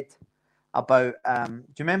said about. Do you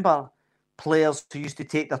remember players who used to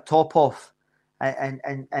take their top off and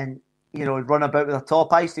run about with their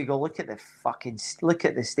top? I used to go, look at the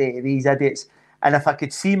state of these idiots. And if I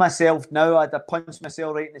could see myself now, I'd have punched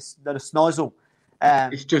myself right in the snozzle.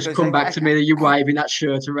 It's just come back to me that you're waving that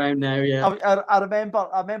shirt around now. Yeah, I remember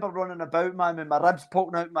running about, man, with my ribs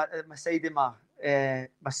poking out my side of my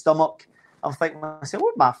stomach. I'm thinking to myself,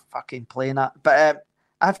 what am I fucking playing at? But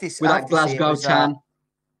I have to say, with that Glasgow tan.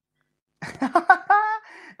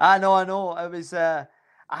 I know. It was. I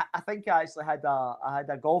think I actually had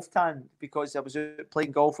a golf tan because I was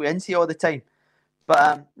playing golf with Incy all the time.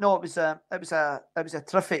 But no, it was a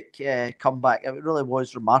terrific comeback. It really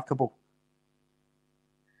was remarkable.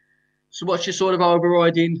 So, what's your sort of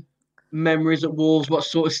overriding memories at Wolves? What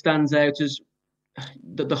sort of stands out as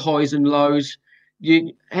the highs and lows?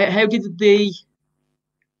 How did the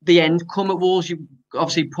end come at Wolves? You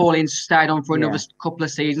obviously Pauline stayed on for another couple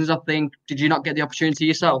of seasons, I think. Did you not get the opportunity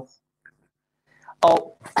yourself?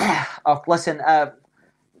 Oh, listen. I've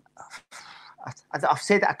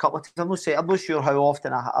said it a couple of times. I'm not sure how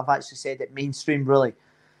often I've actually said it mainstream, really.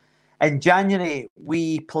 In January,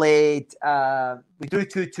 we played. We drew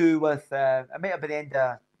 2-2 with. It might have been the end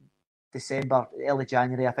of December, early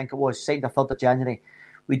January, I think it was. Signed the 3rd of January.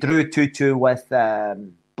 We drew 2-2 with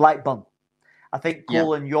Blackburn. I think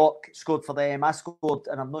Colin York scored for them. I scored,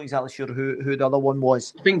 and I'm not exactly sure who the other one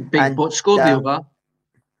was. I think Big Butt scored the other.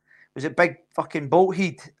 Was it Big fucking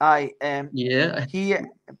Bolthead? Aye. Yeah. He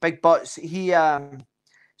Big Butts. He.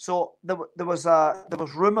 So there was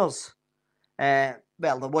rumours.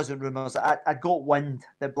 Well, there wasn't rumours. I got wind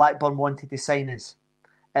that Blackburn wanted to sign us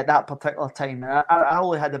at that particular time. And I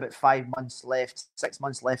only had about 6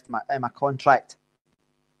 months left in my contract.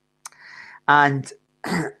 And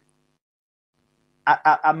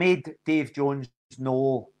I made Dave Jones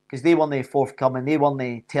know, because they weren't forthcoming. They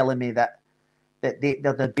weren't telling me that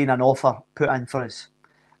there had been an offer put in for us.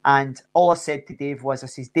 And all I said to Dave was, I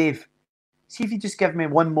says, Dave, see if you just give me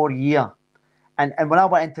one more year. And when I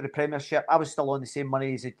went into the Premiership, I was still on the same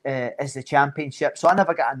money as the Championship. So I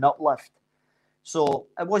never got an uplift. So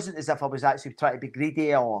it wasn't as if I was actually trying to be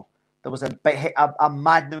greedy or there was a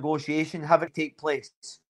mad negotiation having to take place.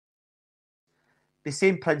 The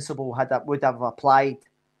same principle would have applied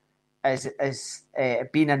as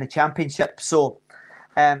being in the Championship. So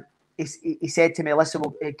he said to me, listen,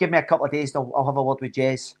 give me a couple of days and I'll have a word with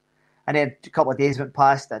Jez. And then a couple of days went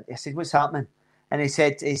past and I said, what's happening? And he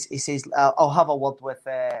says, I'll have a word with,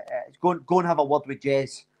 go and have a word with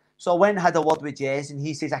Jez. So I went and had a word with Jez and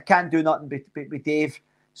he says, I can't do nothing with Dave.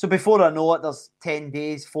 So before I know it, there's 10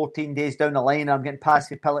 days, 14 days down the line, I'm getting past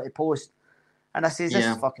the pillar to post. And I says, this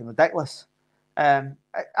is fucking ridiculous. Am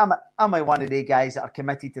I one of the guys that are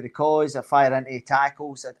committed to the cause? I fire into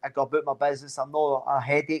tackles. I go about my business. I'm not a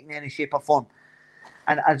headache in any shape or form.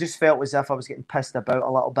 And I just felt as if I was getting pissed about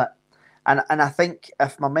a little bit. And I think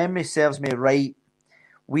if my memory serves me right,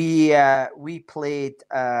 we played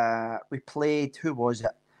who was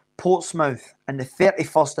it? Portsmouth on the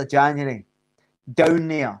 31st of January down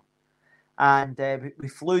there. And we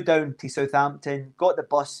flew down to Southampton, got the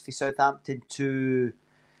bus for Southampton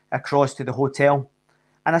across to the hotel.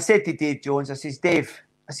 And I said to Dave Jones, I says, Dave,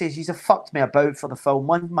 you have fucked me about for the full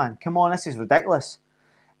month, man. Come on, this is ridiculous.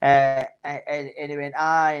 And he went,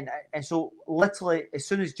 aye. And so literally, as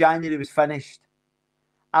soon as January was finished,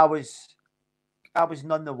 I was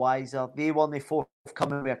none the wiser. They weren't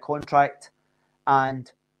forthcoming with a contract.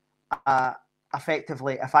 And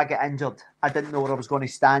effectively, if I get injured, I didn't know where I was going to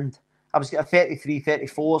stand. I was getting 33,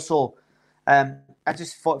 34. So I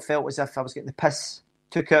just felt as if I was getting the piss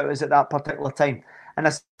took out of us at that particular time. And I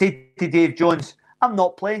said to Dave Jones, I'm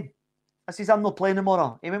not playing. I says, I'm not playing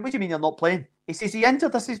tomorrow. He went, what do you mean you're not playing? He says, he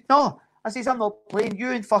injured? I says, no. I says, I'm not playing.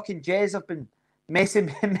 You and fucking Jez have been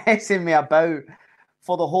messing me about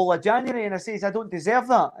for the whole of January. And I says, I don't deserve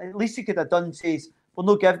that. At least you could have done, says, we're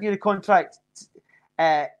not giving you the contract.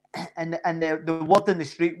 And the word in the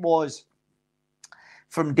street was,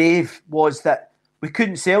 from Dave, was that we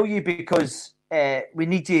couldn't sell you because we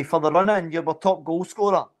need you for the run-in. You're our top goal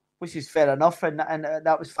scorer, which is fair enough. And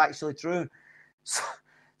that was factually true.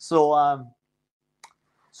 So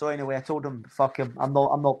anyway, I told him, fuck him, I'm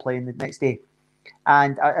not playing the next day.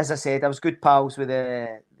 And as I said, I was good pals with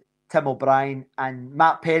Tim O'Brien and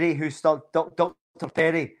Matt Perry, who's still Dr.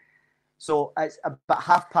 Perry. So it's about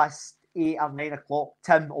 8:30 or 9:00.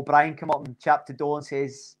 Tim O'Brien came up and chapped the door and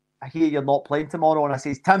says, "I hear you're not playing tomorrow." And I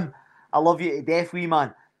says, "Tim, I love you to death, wee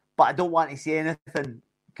man, but I don't want to say anything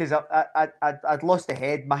because I'd lost the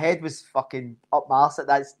head. My head was fucking up my arse at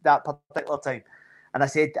that particular time." And I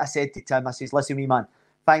said to Tim, I says, "Listen, wee man,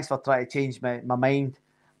 thanks for trying to change my mind.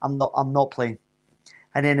 I'm not playing."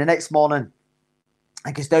 And then the next morning,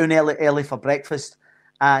 I goes down early for breakfast,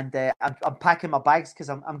 and I'm packing my bags because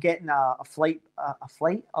I'm getting a flight,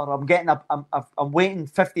 or I'm waiting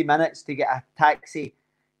 50 minutes to get a taxi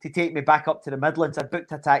to take me back up to the Midlands. I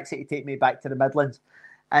booked a taxi to take me back to the Midlands,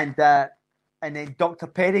 and then Dr.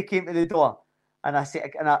 Perry came to the door, and I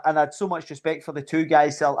said, and I had so much respect for the two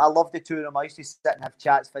guys. So I love the two of them. I used to sit and have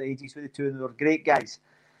chats for ages with the two of them. They were great guys,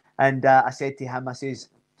 and I said to him, I says,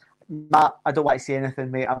 "Matt, I don't want to say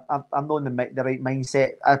anything, mate. I'm not in the right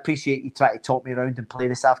mindset. I appreciate you trying to talk me around and play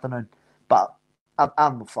this afternoon, but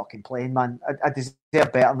I'm not fucking playing, man. I deserve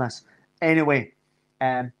better than this." Anyway,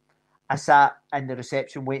 I sat in the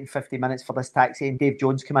reception waiting 50 minutes for this taxi, and Dave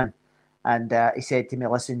Jones came in, and he said to me,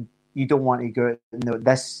 "Listen, you don't want to go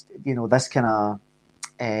this kind of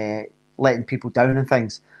letting people down and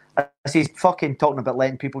things." I says, "Fucking talking about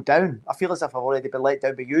letting people down. I feel as if I've already been let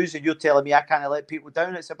down by you, and you're telling me I can't let people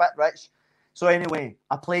down. It's a bit rich." So anyway,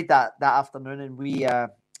 I played that afternoon, and we I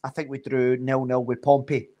think we drew 0-0 with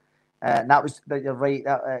Pompey, and that was, you're right.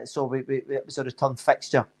 So it was a return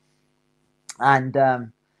fixture, and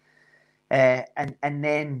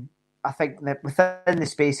then I think that within the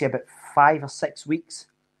space of about 5 or 6 weeks,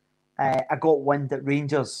 I got wind that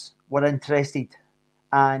Rangers were interested,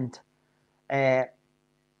 and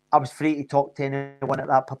I was free to talk to anyone at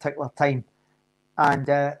that particular time. And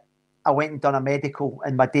I went and done a medical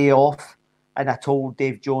in my day off, and I told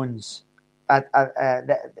Dave Jones that I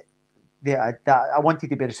wanted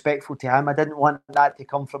to be respectful to him. I didn't want that to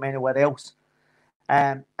come from anywhere else.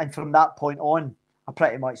 And from that point on, I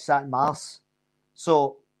pretty much sat in my arse.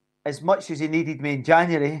 So as much as he needed me in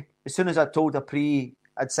January, as soon as I told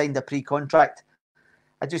I'd signed a pre-contract,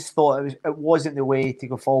 I just thought it wasn't the way to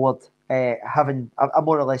go forward. I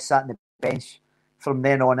more or less sat on the bench from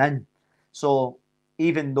then on in. So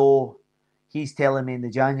even though he's telling me in the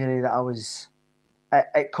January that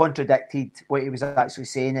it contradicted what he was actually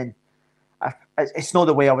saying, and it's not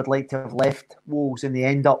the way I would like to have left Wolves in the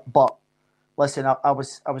end up. But listen, I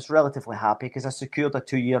was relatively happy because I secured a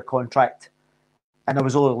 2-year contract, and I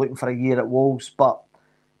was only looking for a year at Wolves, but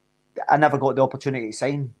I never got the opportunity to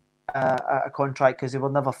sign a contract because they were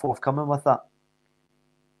never forthcoming with that.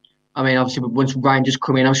 I mean, obviously, once Rangers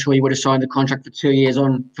come in, I'm sure you would have signed the contract for 2 years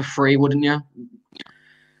on for free, wouldn't you?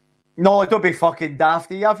 No, don't be fucking daft.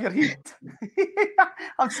 You have your heat.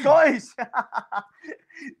 I'm Scottish.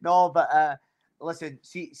 No, but listen,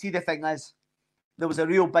 see, the thing is, there was a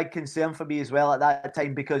real big concern for me as well at that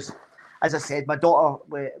time because, as I said, my daughter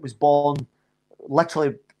was born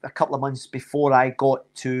literally a couple of months before I got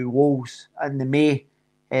to Wolves in the May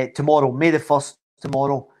the 1st,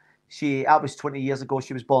 tomorrow. That was 20 years ago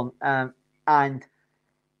she was born, and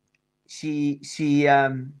she's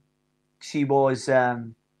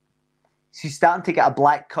starting to get a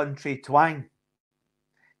black country twang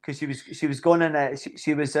because she was going in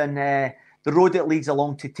she was in the road that leads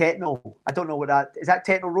along to Tetnall. I don't know what that is. That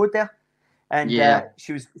Tetnall Road there, and yeah.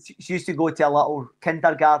 She used to go to a little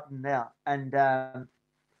kindergarten there, and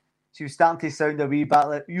she was starting to sound a wee bit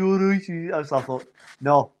like, "You're right." I thought,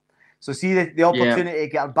 no. So see the opportunity to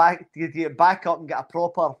get her back up and get a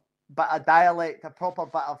proper bit of dialect, a proper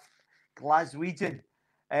bit of Glaswegian,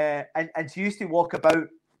 and she used to walk about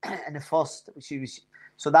in the first.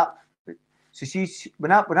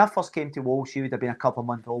 When I first came to Wolves, she would have been a couple of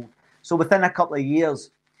months old. So within a couple of years,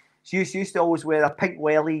 she used to always wear a pink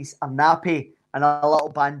wellies, a nappy, and a little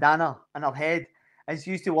bandana on her head, and she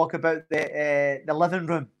used to walk about the living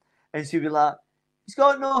room, and she'd be like, "He's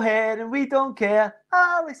got no hair, and we don't care.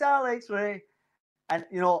 Alex Ray," and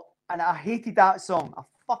and I hated that song. I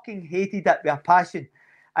fucking hated it with a passion.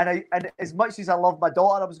 And as much as I love my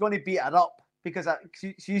daughter, I was going to beat her up because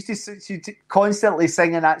she used to constantly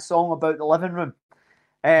singing that song about the living room.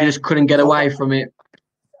 You just couldn't get away from it.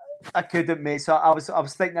 I couldn't, mate. So I was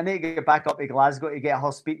thinking I need to get back up to Glasgow to get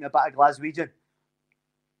her speaking a bit of Glaswegian.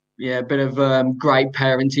 Yeah, a bit of great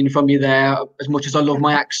parenting from you there. As much as I love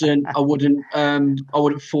my accent, I wouldn't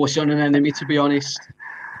force it on an enemy, to be honest.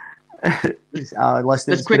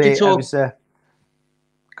 Let's quickly talk.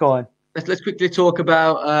 Go on. Let's quickly talk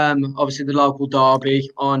about obviously the local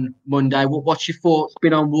derby on Monday. What's your thoughts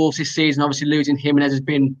been on Wolves this season? Obviously losing Jimenez has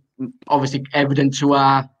been obviously evident to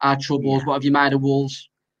our troubles. Yeah. What have you made of Wolves?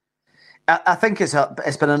 I think it's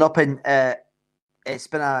been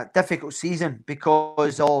a difficult season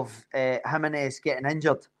because of Jimenez getting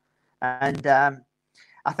injured, and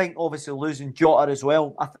I think obviously losing Jota as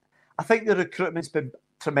well. I think the recruitment's been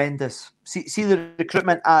tremendous. See the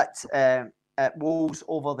recruitment at Wolves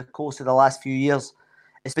over the course of the last few years,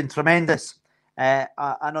 it's been tremendous. And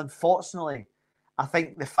unfortunately, I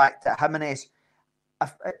think the fact that Jimenez,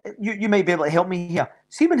 you may be able to help me here.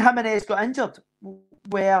 See when Jimenez got injured,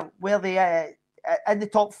 where they in the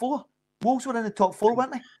top four? Wolves were in the top four,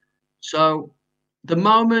 weren't they? So the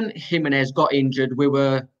moment Jimenez got injured, we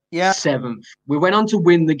were Yeah. 7th. We went on to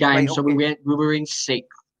win the game, Right, so okay. we were in 6th.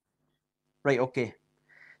 Right, okay.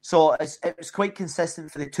 So it was quite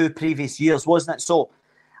consistent for the 2 previous years, wasn't it? So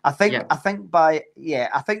I think by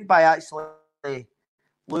actually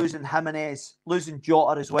losing Jimenez, losing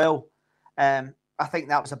Jota as well, I think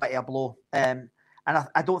that was a bit of a blow. And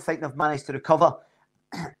I don't think they've managed to recover.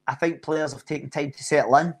 I think players have taken time to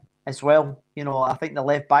settle in as well. You know, I think the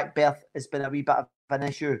left back berth has been a wee bit of an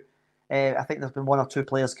issue. I think there's been 1 or 2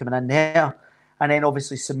 players coming in there. And then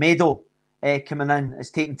obviously Semedo coming in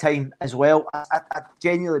is taking time as well. I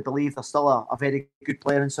genuinely believe there's still a very good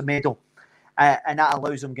player in Semedo. And that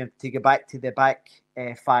allows them to get back to the back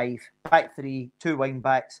 5, back 3, 2 wing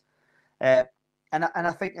backs. And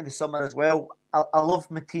I think in the summer as well, I love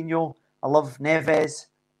Moutinho, I love Neves.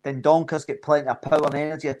 Then Donker's get plenty of power and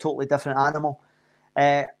energy, a totally different animal.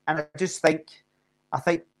 And I think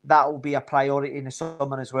that will be a priority in the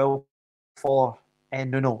summer as well for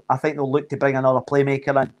Nuno. I think they'll look to bring another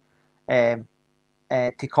playmaker in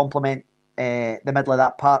to complement the middle of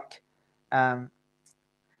that park. I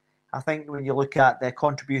think when you look at the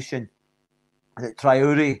contribution that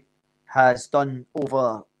Traore has done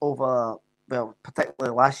over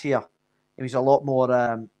particularly last year, he was a lot more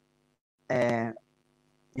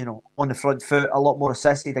on the front foot, a lot more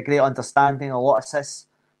assists, a great understanding, a lot of assists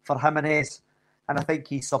for Jimenez. And I think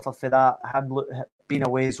he suffered for that, him being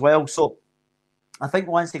away as well. So I think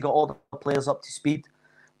once they got all the players up to speed,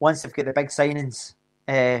 once they've got the big signings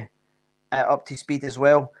up to speed as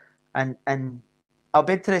well, and I'll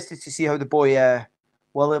be interested to see how the boy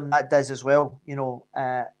William that does as well, and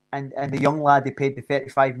the young lad they paid the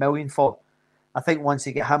 35 million for. I think once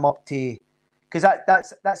they get him up to, because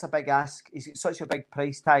that's a big ask. He's got such a big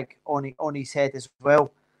price tag on his head as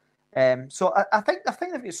well. So I think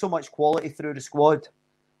they've got so much quality through the squad.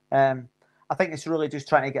 I think it's really just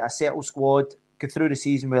trying to get a settled squad, go through the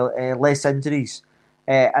season with less injuries,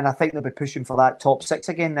 and I think they'll be pushing for that top 6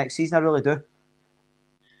 again next season. I really do.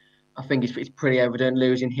 I think it's pretty evident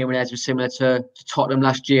losing Jimenez was similar to Tottenham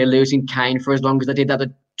last year, losing Kane for as long as they did that.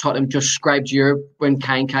 Tottenham just scraped Europe when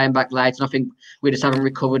Kane came back late, and I think we just haven't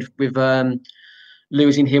recovered with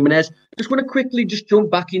losing Jimenez. Just want to quickly just jump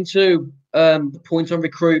back into the point on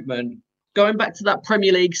recruitment. Going back to that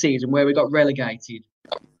Premier League season where we got relegated.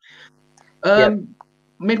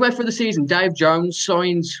 Midway through the season, Dave Jones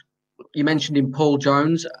signs, you mentioned him, Paul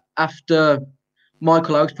Jones, after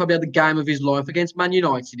Michael Oakes probably had the game of his life against Man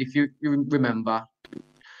United, if you remember.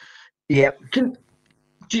 Yep.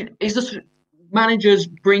 Is this managers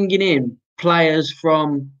bringing in players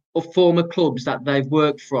from former clubs that they've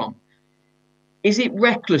worked from? Is it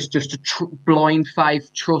reckless just to blind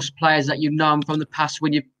faith trust players that you've known from the past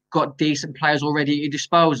when you've got decent players already at your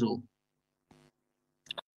disposal?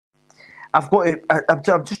 I'm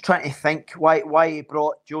just trying to think why he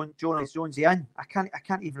brought Jonesy in. I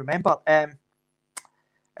can't even remember. I'm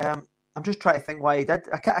just trying to think why he did.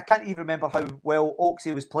 I can't even remember how well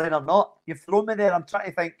Oaksy was playing or not. You've thrown me there. I'm trying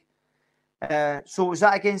to think. So was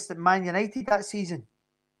that against Man United that season?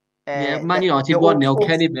 Man United 1-0.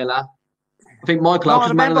 Kenny Miller. I think Michael Oakes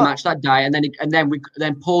was man of the match that day, and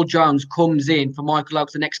then Paul Jones comes in for Michael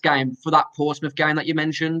Oakes the next game for that Portsmouth game that you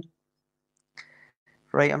mentioned.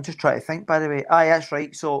 Right, I'm just trying to think. By the way, that's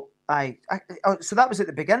right. So so that was at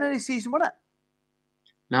the beginning of the season, wasn't it?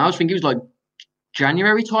 No, I was thinking it was like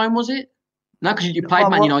January time, was it? No, because you played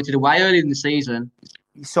Man United away early in the season.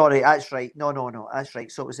 Sorry, that's right. No, that's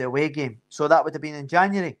right. So it was the away game. So that would have been in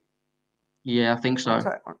January. Yeah, I think so.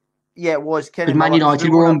 Yeah, it was. Because Man United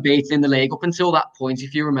were unbeaten in the league up until that point,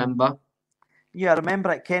 if you remember. Yeah, I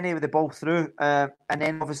remember it. Kenny with the ball through, and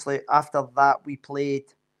then obviously after that we played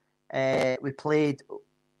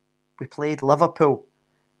Liverpool.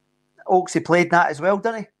 Oaksy played that as well,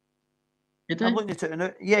 didn't he? Did he? I'm looking at it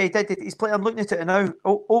now. Yeah, he did. I'm looking at it now.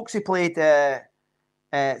 Oaksy played.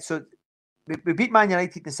 So we beat Man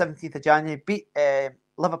United on the 17th of January. Beat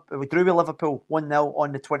Liverpool. We drew with Liverpool 1-0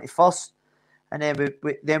 on the 21st, and then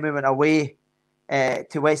we went away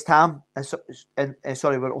to West Ham.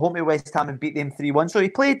 Sorry, we're at home to West Ham and beat them 3-1. So he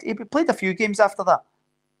played a few games after that.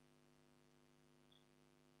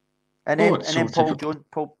 And then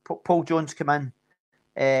Paul Jones came in.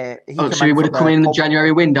 So he would have come in the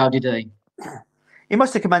January window, did he? He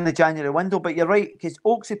must have come in the January window, but you're right, because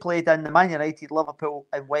Oaksy played in the Man United, Liverpool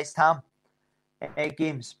and West Ham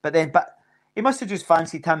games. But he must have just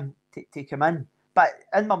fancied him to come in. But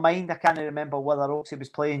in my mind, I can't remember whether Oaksy was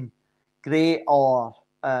playing great or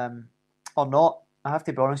not. I have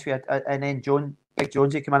to be honest with you. And then Big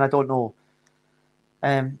Jonesy came in, I don't know.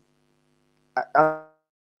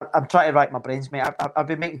 I'm trying to rack my brains, mate. I've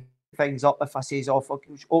been making things up if I say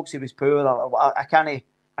Oaksy was poor. I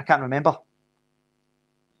can't remember.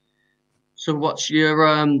 So what's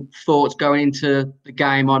your thoughts going into the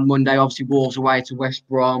game on Monday? Obviously, Wolves away to West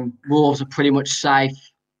Brom. Wolves are pretty much safe.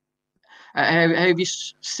 Have you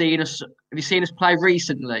seen us? Have you seen us play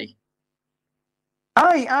recently?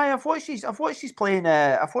 Aye. I've watched his playing.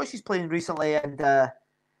 I've watched his playing recently, and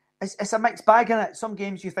it's a mixed bag in it. Some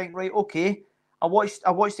games you think, right, okay. I watched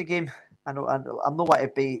the game. I'm not want to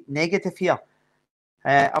be negative here.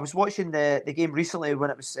 I was watching the game recently when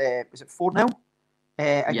it was it 4-0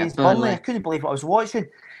 against Burnley. I couldn't believe what I was watching.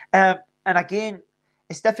 And again,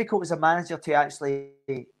 it's difficult as a manager to actually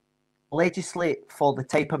legislate for the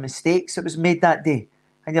type of mistakes that was made that day.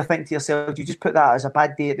 And you're thinking to yourself, you just put that as a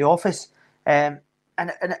bad day at the office. And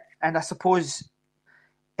I suppose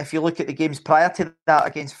if you look at the games prior to that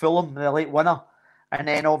against Fulham, the late winner, and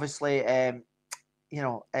then obviously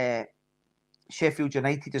Sheffield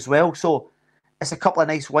United as well. So it's a couple of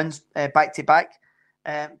nice wins back to back.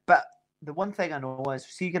 But the one thing I know is,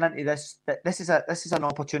 see, going into this, that this is an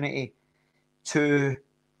opportunity to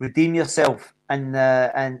redeem yourself and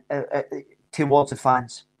towards the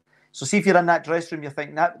fans. So see, if you're in that dressing room, you're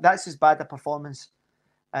thinking that's as bad a performance,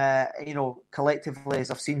 collectively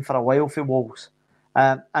as I've seen for a while for Wolves.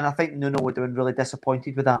 And I think Nuno would have been really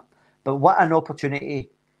disappointed with that. But what an opportunity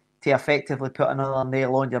to effectively put another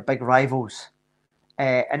nail on your big rivals.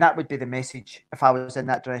 And that would be the message if I was in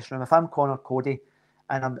that dressing room. If I'm Connor Cody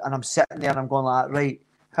and I'm sitting there and I'm going like, right,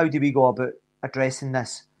 how do we go about addressing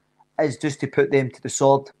this? Is just to put them to the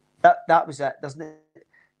sword. That was it, doesn't it?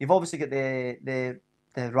 You've obviously got the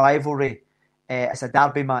rivalry. It's a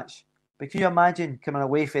derby match. But can you imagine coming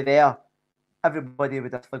away from there? Everybody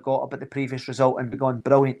would have forgot about the previous result and be gone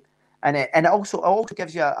brilliant. And it also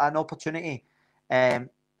gives you an opportunity,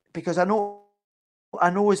 because I know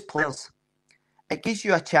as players, it gives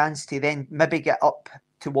you a chance to then maybe get up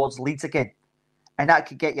towards Leeds again, and that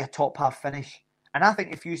could get you a top half finish. And I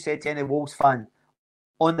think if you said to any Wolves fan,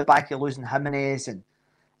 on the back of losing Jimenez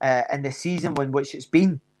and the season in which it's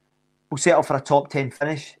been, we'll settle for a top 10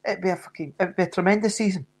 finish, it'd be a tremendous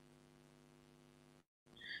season.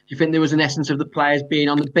 Do you think there was an essence of the players being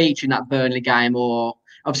on the beach in that Burnley game? Or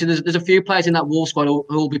obviously there's a few players in that Wolves squad who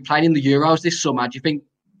will be playing in the Euros this summer. Do you think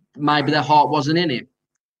maybe their heart wasn't in it?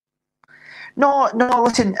 No,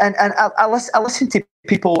 listen, and I listened to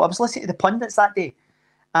people. I was listening to the pundits that day,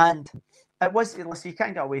 and it was, listen, you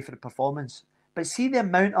can't get away from the performance, but see the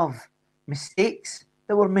amount of mistakes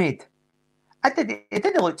that were made. It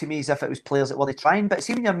didn't look to me as if it was players that were trying, but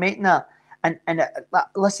see when you're making that, and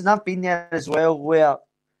listen, I've been there as well, where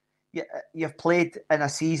you've played in a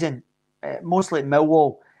season, mostly at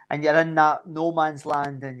Millwall, and you're in that no man's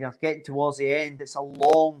land, and you're getting towards the end. It's a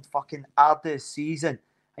long, fucking arduous season,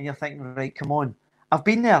 and you're thinking, right, come on. I've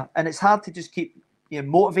been there, and it's hard to just keep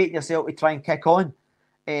motivating yourself to try and kick on.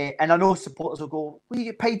 And I know supporters will go, well, you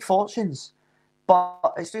get paid fortunes,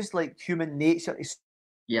 but it's just like human nature to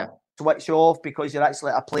switch off because you're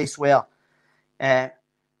actually at a place where.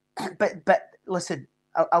 But listen,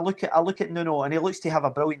 I look at Nuno, and he looks to have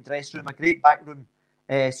a brilliant dressing room, a great backroom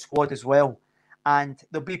squad as well, and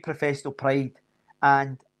there'll be professional pride.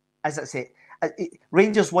 And as I say,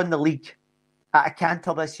 Rangers won the league at a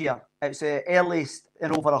canter this year. It's the earliest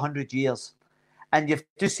in over 100 years, and you've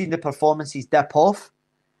just seen the performances dip off.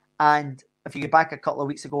 And if you go back a couple of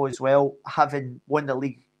weeks ago as well, having won the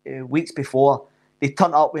league weeks before, they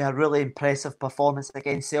turned up with a really impressive performance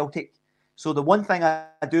against Celtic. So the one thing I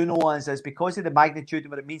do know is because of the magnitude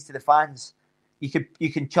of what it means to the fans, you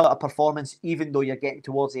can chill out a performance even though you're getting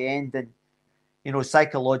towards the end, and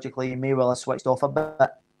psychologically you may well have switched off a bit.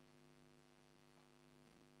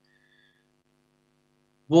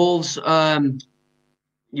 Wolves,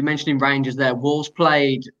 you mentioned Rangers there. Wolves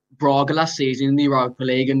played Braga last season in the Europa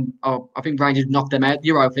League, and I think Rangers knocked them out the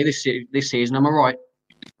Europa League this season. Am I right?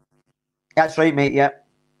 That's right, mate. Yeah.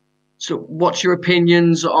 So, what's your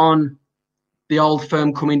opinions on the old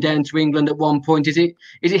firm coming down to England at one point? Is it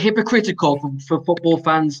hypocritical for football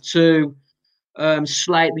fans to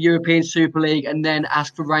slate the European Super League and then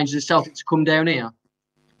ask for Rangers and Celtic to come down here?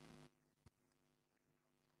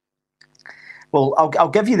 Well, I'll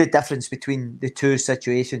give you the difference between the two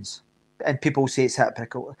situations. And people say it's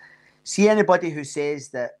hypocritical. See anybody who says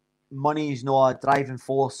that money is not a driving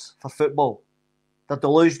force for football, they're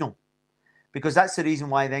delusional. Because that's the reason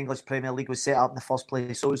why the English Premier League was set up in the first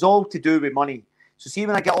place. So it was all to do with money. So see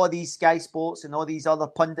when I get all these Sky Sports and all these other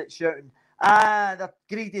pundits shouting, they're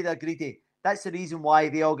greedy. That's the reason why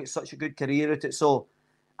they all get such a good career at it. So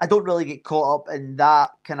I don't really get caught up in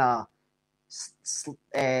that kind of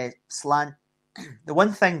slant. The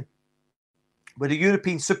one thing with the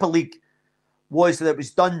European Super League was that it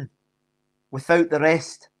was done without the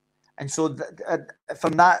rest. And so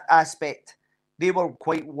from that aspect, they were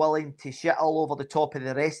quite willing to shit all over the top of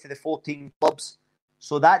the rest of the 14 clubs.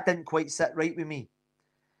 So that didn't quite sit right with me.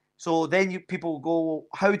 So then people go,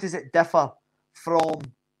 how does it differ from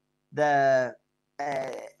the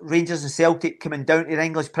Rangers and Celtic coming down to the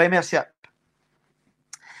English Premiership?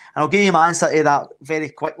 And I'll give you my answer to that very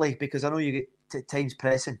quickly because I know you get time's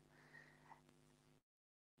pressing.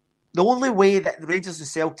 The only way that the Rangers and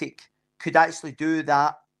Celtic could actually do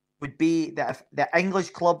that would be that if the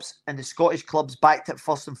English clubs and the Scottish clubs backed it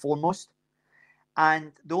first and foremost.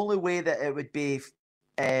 And the only way that it would be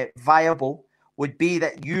viable would be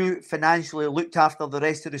that you financially looked after the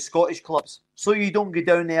rest of the Scottish clubs. So you don't go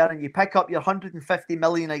down there and you pick up your 150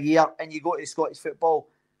 million a year and you go to Scottish football,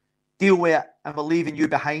 deal with it, and we're leaving you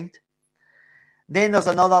behind. Then there's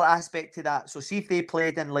another aspect to that. So see if they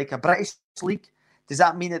played in like a British league, does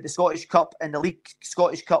that mean that the Scottish Cup and the League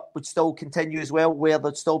Scottish Cup would still continue as well, where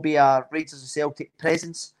there'd still be a Rangers and Celtic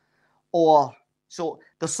presence? Or so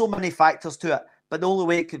there's so many factors to it, but the only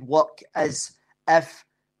way it could work is if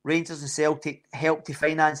Rangers and Celtic help to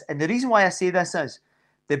finance. And the reason why I say this is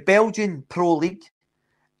the Belgian Pro League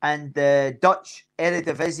and the Dutch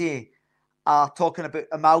Eredivisie are talking about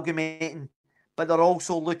amalgamating, but they're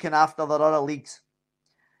also looking after their other leagues.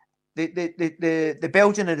 The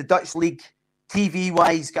Belgian and the Dutch league,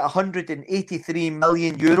 TV-wise, got 183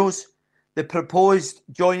 million euros. The proposed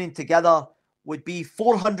joining together would be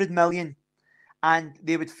 400 million, and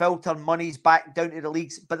they would filter monies back down to the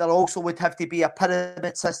leagues, but there also would have to be a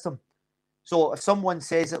pyramid system. So if someone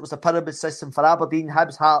says it was a pyramid system for Aberdeen,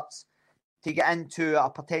 Hibs, Hearts to get into a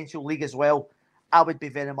potential league as well, I would be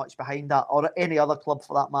very much behind that, or any other club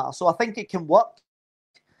for that matter. So I think it can work,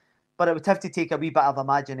 but it would have to take a wee bit of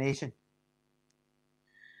imagination.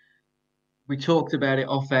 We talked about it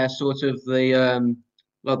off air, sort of the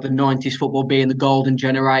like the 90s football being the golden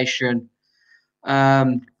generation.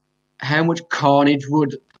 How much carnage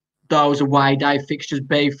would those away day fixtures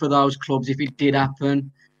be for those clubs if it did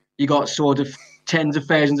happen? You got sort of tens of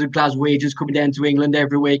thousands of Glaswegians coming down to England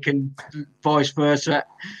every week and vice versa.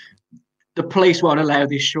 The police won't allow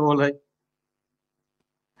this, surely.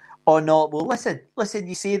 Oh no, well listen,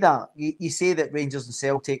 you say that. You say that Rangers and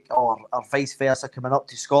Celtic or vice versa coming up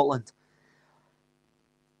to Scotland.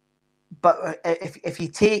 But if you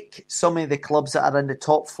take some of the clubs that are in the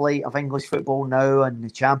top flight of English football now and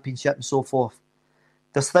the Championship and so forth,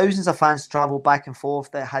 there's thousands of fans travel back and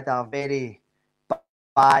forth that had a very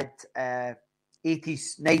bad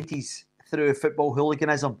 80s, 90s through football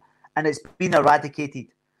hooliganism, and it's been eradicated.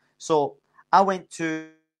 So I went to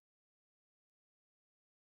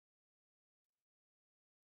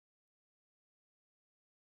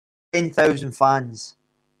 10,000 fans.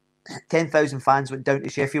 10,000 fans went down to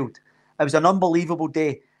Sheffield. It was an unbelievable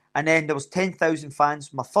day. And then there was 10,000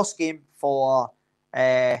 fans. My first game for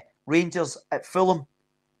Rangers at Fulham,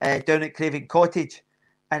 down at Craven Cottage.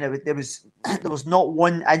 And there was not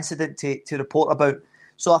one incident to report about.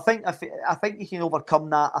 So I think you can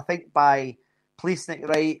overcome that. I think by placing it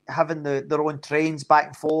right, having their own trains back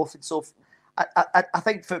and forth and so forth. I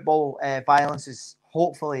think football violence is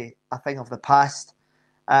hopefully a thing of the past.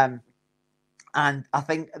 And I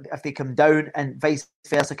think if they come down and vice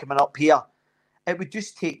versa coming up here, it would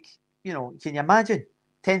just take, can you imagine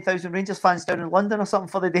 10,000 Rangers fans down in London or something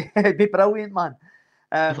for the day? It'd be brilliant, man.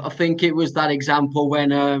 I think it was that example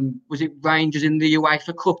when, was it Rangers in the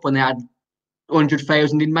UEFA Cup when they had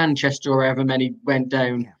 100,000 in Manchester or however many went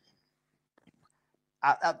down?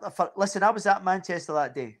 Yeah. Listen, I was at Manchester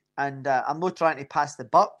that day, and I'm not trying to pass the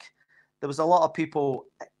buck. There was a lot of people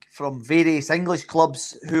from various English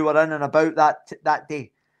clubs who were in and about that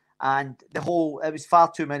day, and it was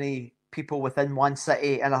far too many people within one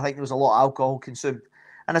city, and I think there was a lot of alcohol consumed,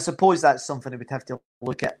 and I suppose that's something that we'd have to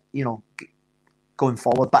look at, going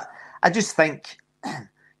forward. But I just think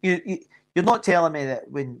you're not telling me that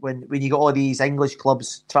when you got all these English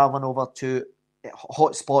clubs travelling over to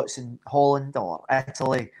hot spots in Holland or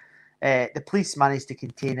Italy, the police managed to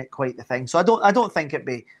contain it quite the thing. So I don't think it'd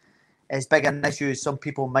be as big an issue as some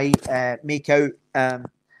people might make out. And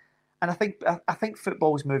I think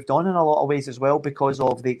football's moved on in a lot of ways as well because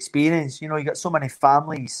of the experience. You know, you got so many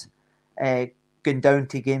families going down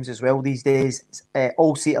to games as well these days.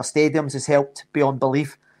 All-seater stadiums has helped beyond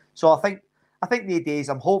belief. So I think the days.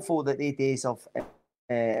 I'm hopeful that the days of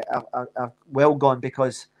are well gone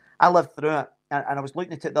because I lived through it, and I was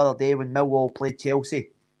looking at it the other day when Millwall played Chelsea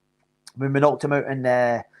when we knocked them out in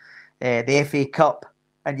the FA Cup,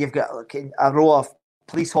 and you've got a row of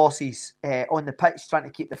police horses on the pitch trying to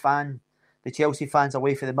keep the Chelsea fans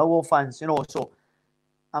away from the Millwall fans. You know, so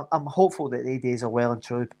I'm hopeful that the days are well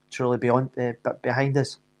and truly behind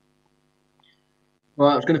us.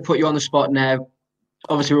 Right, I was going to put you on the spot now.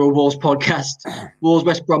 Obviously, we're a Wolves podcast. Wolves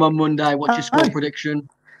West Brom on Monday. What's your score prediction?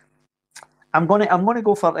 I'm going to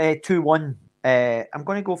go for a 2-1. I'm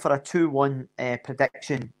going to go for a 2-1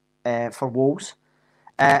 prediction for Wolves.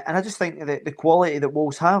 And I just think that the quality that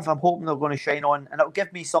Wolves have, I'm hoping they're going to shine on, and it'll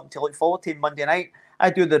give me something to look forward to Monday night. I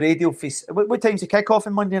do the radio feast. What time's the kick-off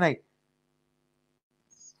on Monday night?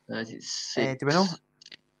 It's 6. Do we know?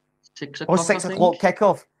 6 o'clock. 6 o'clock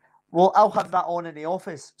kick-off. Well, I'll have that on in the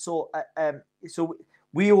office. So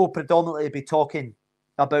we will predominantly be talking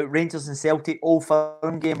about Rangers and Celtic Old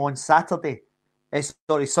Firm game on Sunday.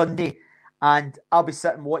 And I'll be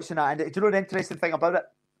sitting watching that. And do you know the interesting thing about it?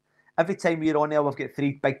 Every time we're on there, we've got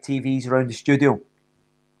 3 big TVs around the studio.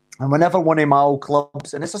 And whenever one of my old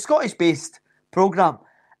clubs, and it's a Scottish-based programme,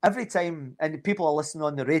 every time, and people are listening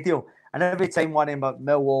on the radio, and every time one of my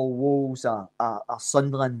Millwall, Wolves, or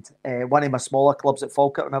Sunderland, one of my smaller clubs at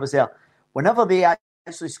Falkirk when I was there, whenever they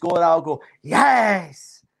actually score, I'll go,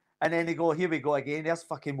 yes! And then they go, here we go again, there's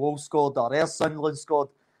fucking Wolves scored, or there's Sunderland scored.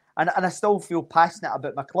 And I still feel passionate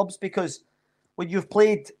about my clubs because when you've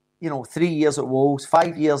played 3 years at Wolves,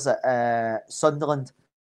 5 years at Sunderland,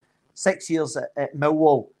 6 years at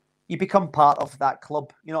Millwall, you become part of that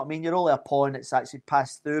club. You know what I mean? You're only a pawn that's actually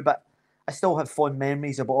passed through, but I still have fond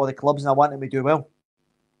memories about all the clubs and I want them to do well.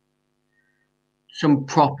 Some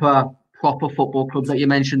proper football clubs that you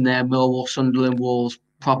mentioned there, Millwall, Sunderland, Wolves,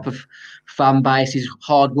 proper fan bases,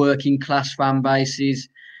 hard-working class fan bases.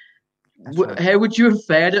 Right. How would you have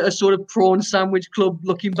fared at a sort of prawn sandwich club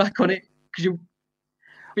looking back on it? Because you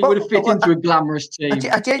would have fit into a glamorous team.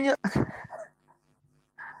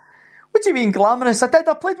 What do you mean glamorous? I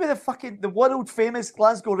played with the world famous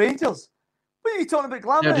Glasgow Rangers. What are you talking about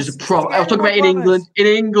glamorous? No, there's a I was talking about in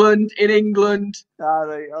England. All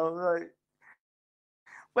right.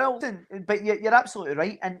 Well, but you're absolutely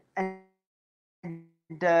right. And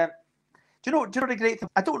do you know the great thing?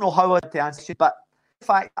 I don't know how to answer you, but the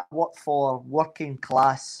fact that I worked for working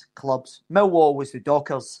class clubs, Millwall was the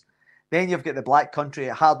Dockers. Then you've got the Black Country,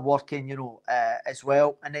 hard working, as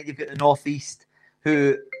well. And then you've got the North East,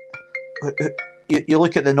 who you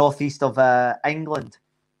look at the North East of England,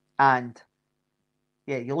 and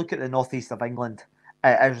you look at the North East of England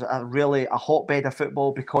as really a hotbed of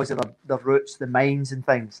football because of the roots, the mines and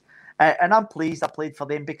things. And I'm pleased I played for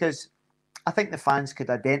them because I think the fans could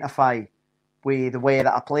identify with the way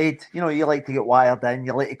that I played. You like to get wired in,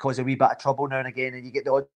 you like to cause a wee bit of trouble now and again, and you get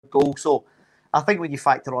the odd goal. So I think when you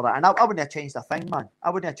factor all that, and I wouldn't have changed a thing, man. I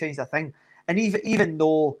wouldn't have changed a thing. And even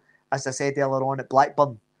though, as I said earlier on, at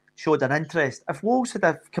Blackburn showed an interest, if Wolves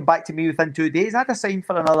had come back to me within 2 days, I'd have signed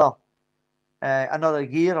for another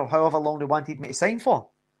year or however long they wanted me to sign for.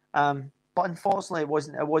 But unfortunately,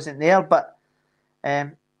 it wasn't there. But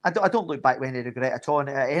I don't look back with any regret at all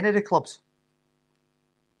at any of the clubs.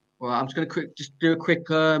 Well, I'm just going to do a quick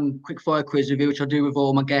fire quiz review, which I do with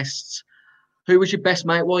all my guests. Who was your best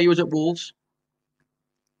mate while you was at Wolves?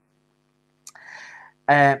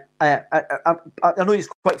 I know he's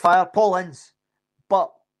quick fire, Paul Ince.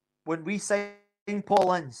 But when we signed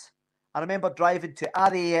Paul Ince, I remember driving to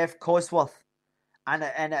RAF Cosworth, and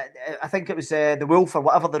I think it was the Wolf or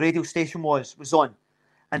whatever the radio station was on,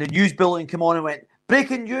 and the news bulletin came on and went,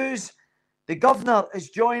 breaking news, the governor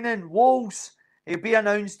is joining Wolves. He'll be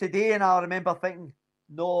announced today. And I remember thinking,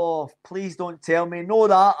 no, please don't tell me. No,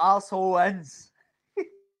 that arsehole Ince.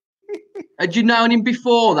 Had you known him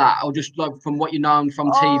before that, or just like from what you known from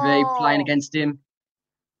TV playing against him?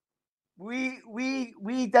 We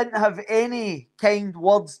didn't have any kind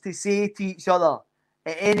words to say to each other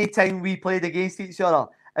at any time we played against each other.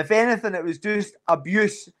 If anything, it was just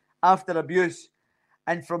abuse after abuse.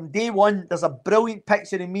 And from day one, there's a brilliant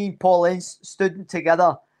picture of me and Paul Ince stood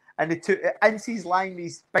together, and Ince's lying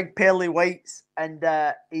these big pearly whites, and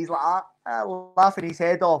he's like laughing his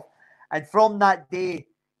head off. And from that day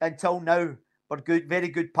until now, we're good, very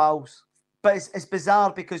good pals. But it's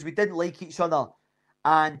bizarre because we didn't like each other.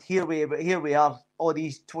 And here we are, all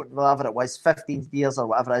these, whatever it was, 15 years or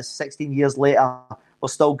whatever it is, 16 years later, we're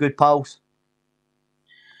still good pals.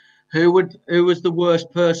 Who was the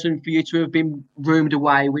worst person for you to have been roomed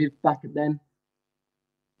away with back then?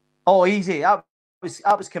 Oh, easy. That was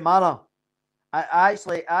Kamara. I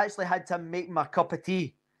actually had to make him a cup of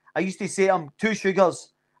tea. I used to say to him 2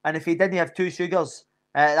 sugars, and if he didn't have 2 sugars,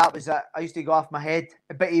 that was it. I used to go off my head.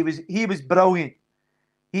 But he was brilliant.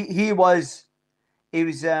 He was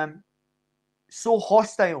so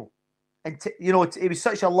hostile, and he was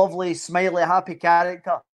such a lovely, smiley, happy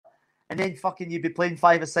character. And then fucking you'd be playing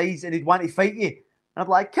five-a-sides, and he'd want to fight you. And I'm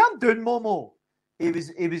like, calm down, Momo. He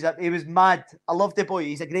was mad. I love the boy.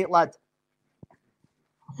 He's a great lad.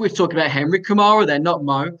 We're talking about Henry Kamara then, not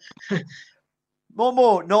Mo.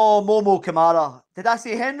 Momo Kamara. Did I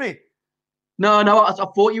say Henry? No, I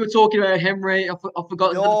thought you were talking about Henry. I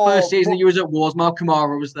forgot that the first season that you was at Wars, Mark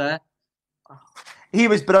Kamara was there. He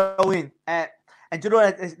was brilliant. And do you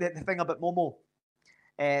know the thing about Momo?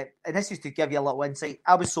 And this is to give you a little insight.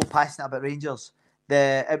 I was so passionate about Rangers.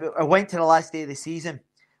 I went to the last day of the season.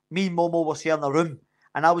 Me and Momo were sharing a room,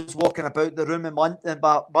 and I was walking about the room in my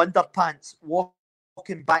underpants,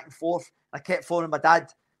 walking back and forth. I kept phoning my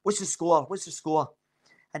dad. What's the score? What's the score?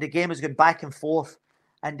 And the game was going back and forth.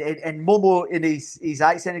 And Momo in his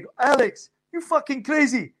accent, he goes, Alex, you fucking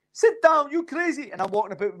crazy. Sit down, you crazy. And I'm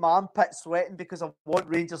walking about with my armpits sweating because I want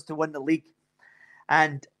Rangers to win the league.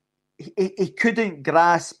 And he couldn't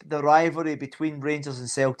grasp the rivalry between Rangers and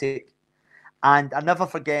Celtic. And I never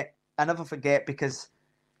forget because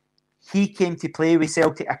he came to play with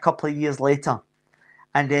Celtic a couple of years later.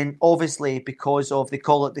 And then obviously because of, they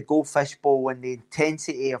call it the Goldfish Bowl and the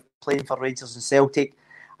intensity of playing for Rangers and Celtic,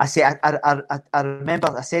 I remember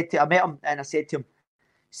I met him and I said to him,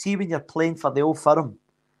 see when you're playing for the Old Firm,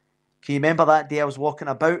 can you remember that day I was walking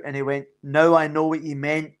about? And he went, now I know what you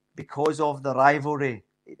meant because of the rivalry,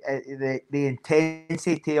 the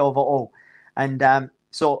intensity of it all. And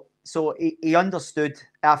so he understood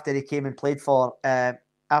after he came and played for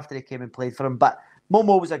him. But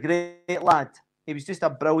Momo was a great lad. He was just a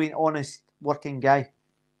brilliant, honest, working guy.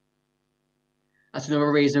 That's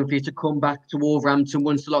another reason for you to come back to Wolverhampton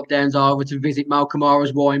once the lockdown's over to visit Mal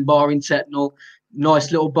Kamara's wine bar in Tetnall.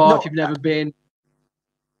 Nice little bar if you've never been.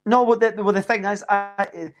 No, well, the thing is,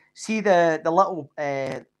 I see the little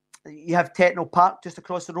you have Tetnall Park just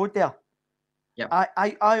across the road there. Yeah,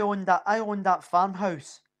 I own that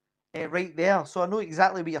farmhouse right there, so I know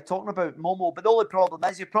exactly what you're talking about, Momo. But the only problem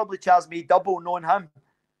is, you probably charged me double knowing him.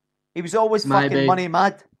 He was always fucking money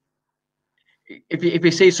mad. If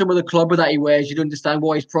you see some of the clubber that he wears, you'd understand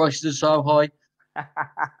why his prices are so high.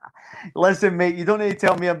 Listen, mate, you don't need to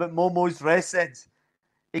tell me about Momo's dress sense.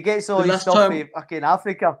 He gets all his stuff from fucking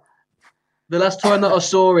Africa. The last time that I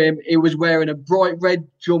saw him, he was wearing a bright red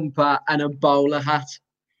jumper and a bowler hat.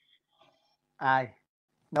 Aye.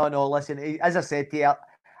 No, listen, as I said to you,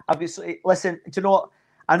 listen, do you know what?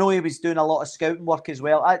 I know he was doing a lot of scouting work as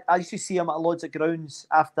well. I used to see him at loads of grounds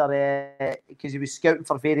after, because he was scouting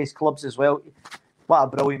for various clubs as well. What a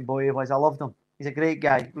brilliant boy he was. I loved him. He's a great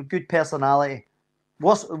guy with good personality.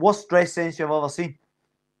 Worst dress sense you've ever seen?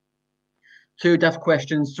 Two daft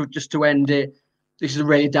questions just to end it. This is a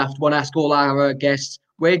really daft one. Ask all our guests.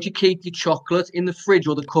 Where do you keep your chocolate? In the fridge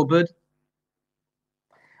or the cupboard?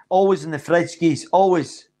 Always in the fridge, geese.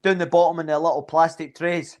 Always. Down the bottom in their little plastic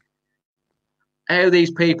trays. How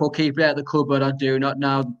these people keep it out of the cupboard, I do not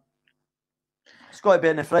know. It's got to be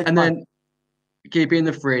in the fridge, and man. Then keep it in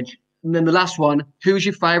the fridge. And then the last one, who's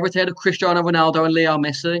your favourite out of Cristiano Ronaldo and Leo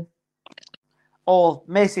Messi? Oh,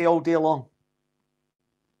 Messi all day long.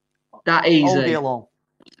 That easy. All day long.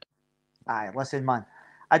 Aye, listen, man.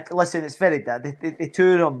 Listen, it's very dead. The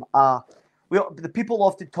two of them are... the people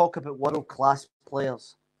often talk about world-class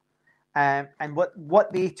players. And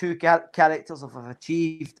what they two characters have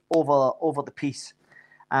achieved over the piece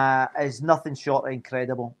is nothing short of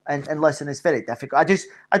incredible. And listen, it's very difficult.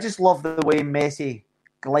 I just love the way Messi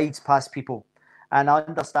glides past people, and I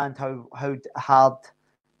understand how hard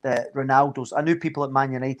the Ronaldo's. I knew people at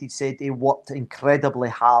Man United said he worked incredibly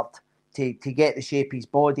hard to get the shape of his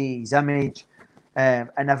body, his image, and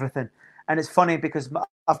everything. And it's funny because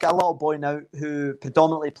I've got a little boy now who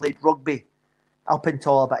predominantly played rugby up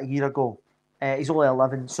until about a year ago. He's only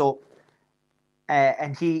 11, so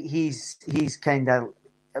and he's kind of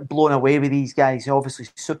blown away with these guys. Obviously,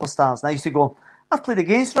 superstars. And I used to go, I've played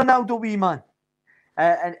against Ronaldo, wee man,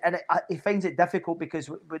 and he finds it difficult because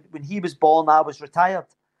when he was born, I was retired.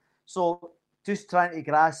 So just trying to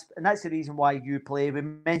grasp, and that's the reason why you play. We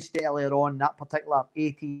mentioned it earlier on, that particular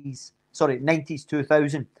 90s,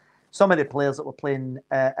 2000. some of the players that were playing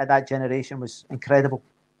at that generation was incredible.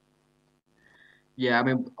 Yeah, I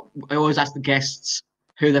mean, I always ask the guests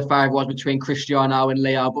who their favourite was between Cristiano and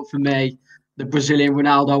Leo, but for me, the Brazilian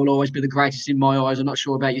Ronaldo will always be the greatest in my eyes. I'm not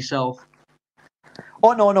sure about yourself.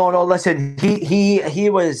 Oh no! Listen, he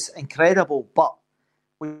was incredible, but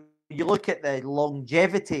when you look at the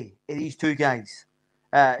longevity of these two guys,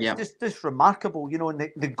 it's just remarkable. You know,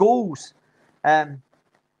 and the goals, and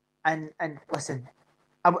listen,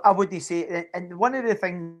 I would say, and one of the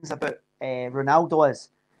things about Ronaldo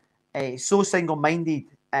is so single-minded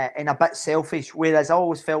and a bit selfish. Whereas I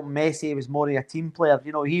always felt Messi was more of a team player.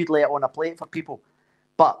 You know, he'd lay it on a plate for people.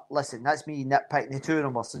 But listen, that's me nitpicking. The two of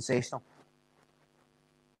them were sensational.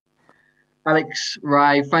 Alex,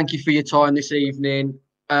 Ray, thank you for your time this evening.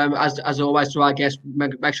 As always, to our guests,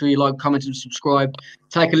 make sure you like, comment, and subscribe.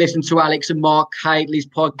 Take a listen to Alex and Mark Haitley's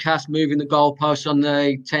podcast, Moving the Goalposts, on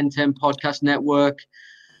the 1010 Podcast Network.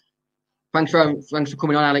 Thanks for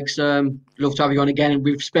coming on, Alex. Love to have you on again.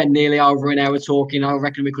 We've spent nearly over an hour talking. I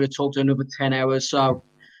reckon we could have talked another 10 hours. So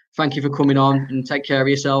thank you for coming on, and take care of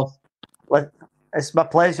yourself. Well, it's my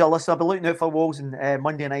pleasure. Listen, I'll be looking out for Wolves on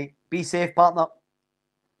Monday night. Be safe, partner.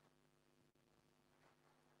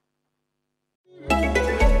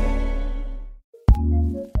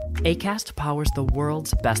 Acast powers the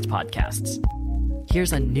world's best podcasts.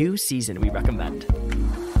 Here's a new season we recommend.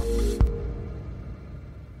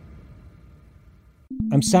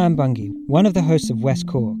 I'm Sam Bungie, one of the hosts of West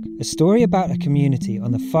Cork, a story about a community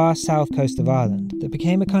on the far south coast of Ireland that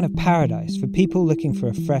became a kind of paradise for people looking for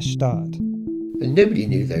a fresh start. And nobody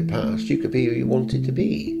knew their past. You could be who you wanted to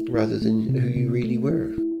be, rather than who you really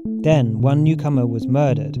were. Then one newcomer was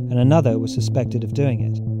murdered and another was suspected of doing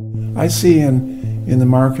it. I see in the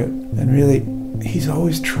market, and really, he's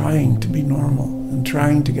always trying to be normal and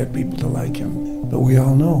trying to get people to like him. But we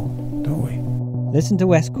all know, don't we? Listen to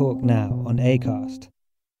West Cork now on Acast.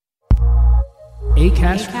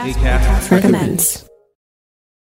 Acast recommends.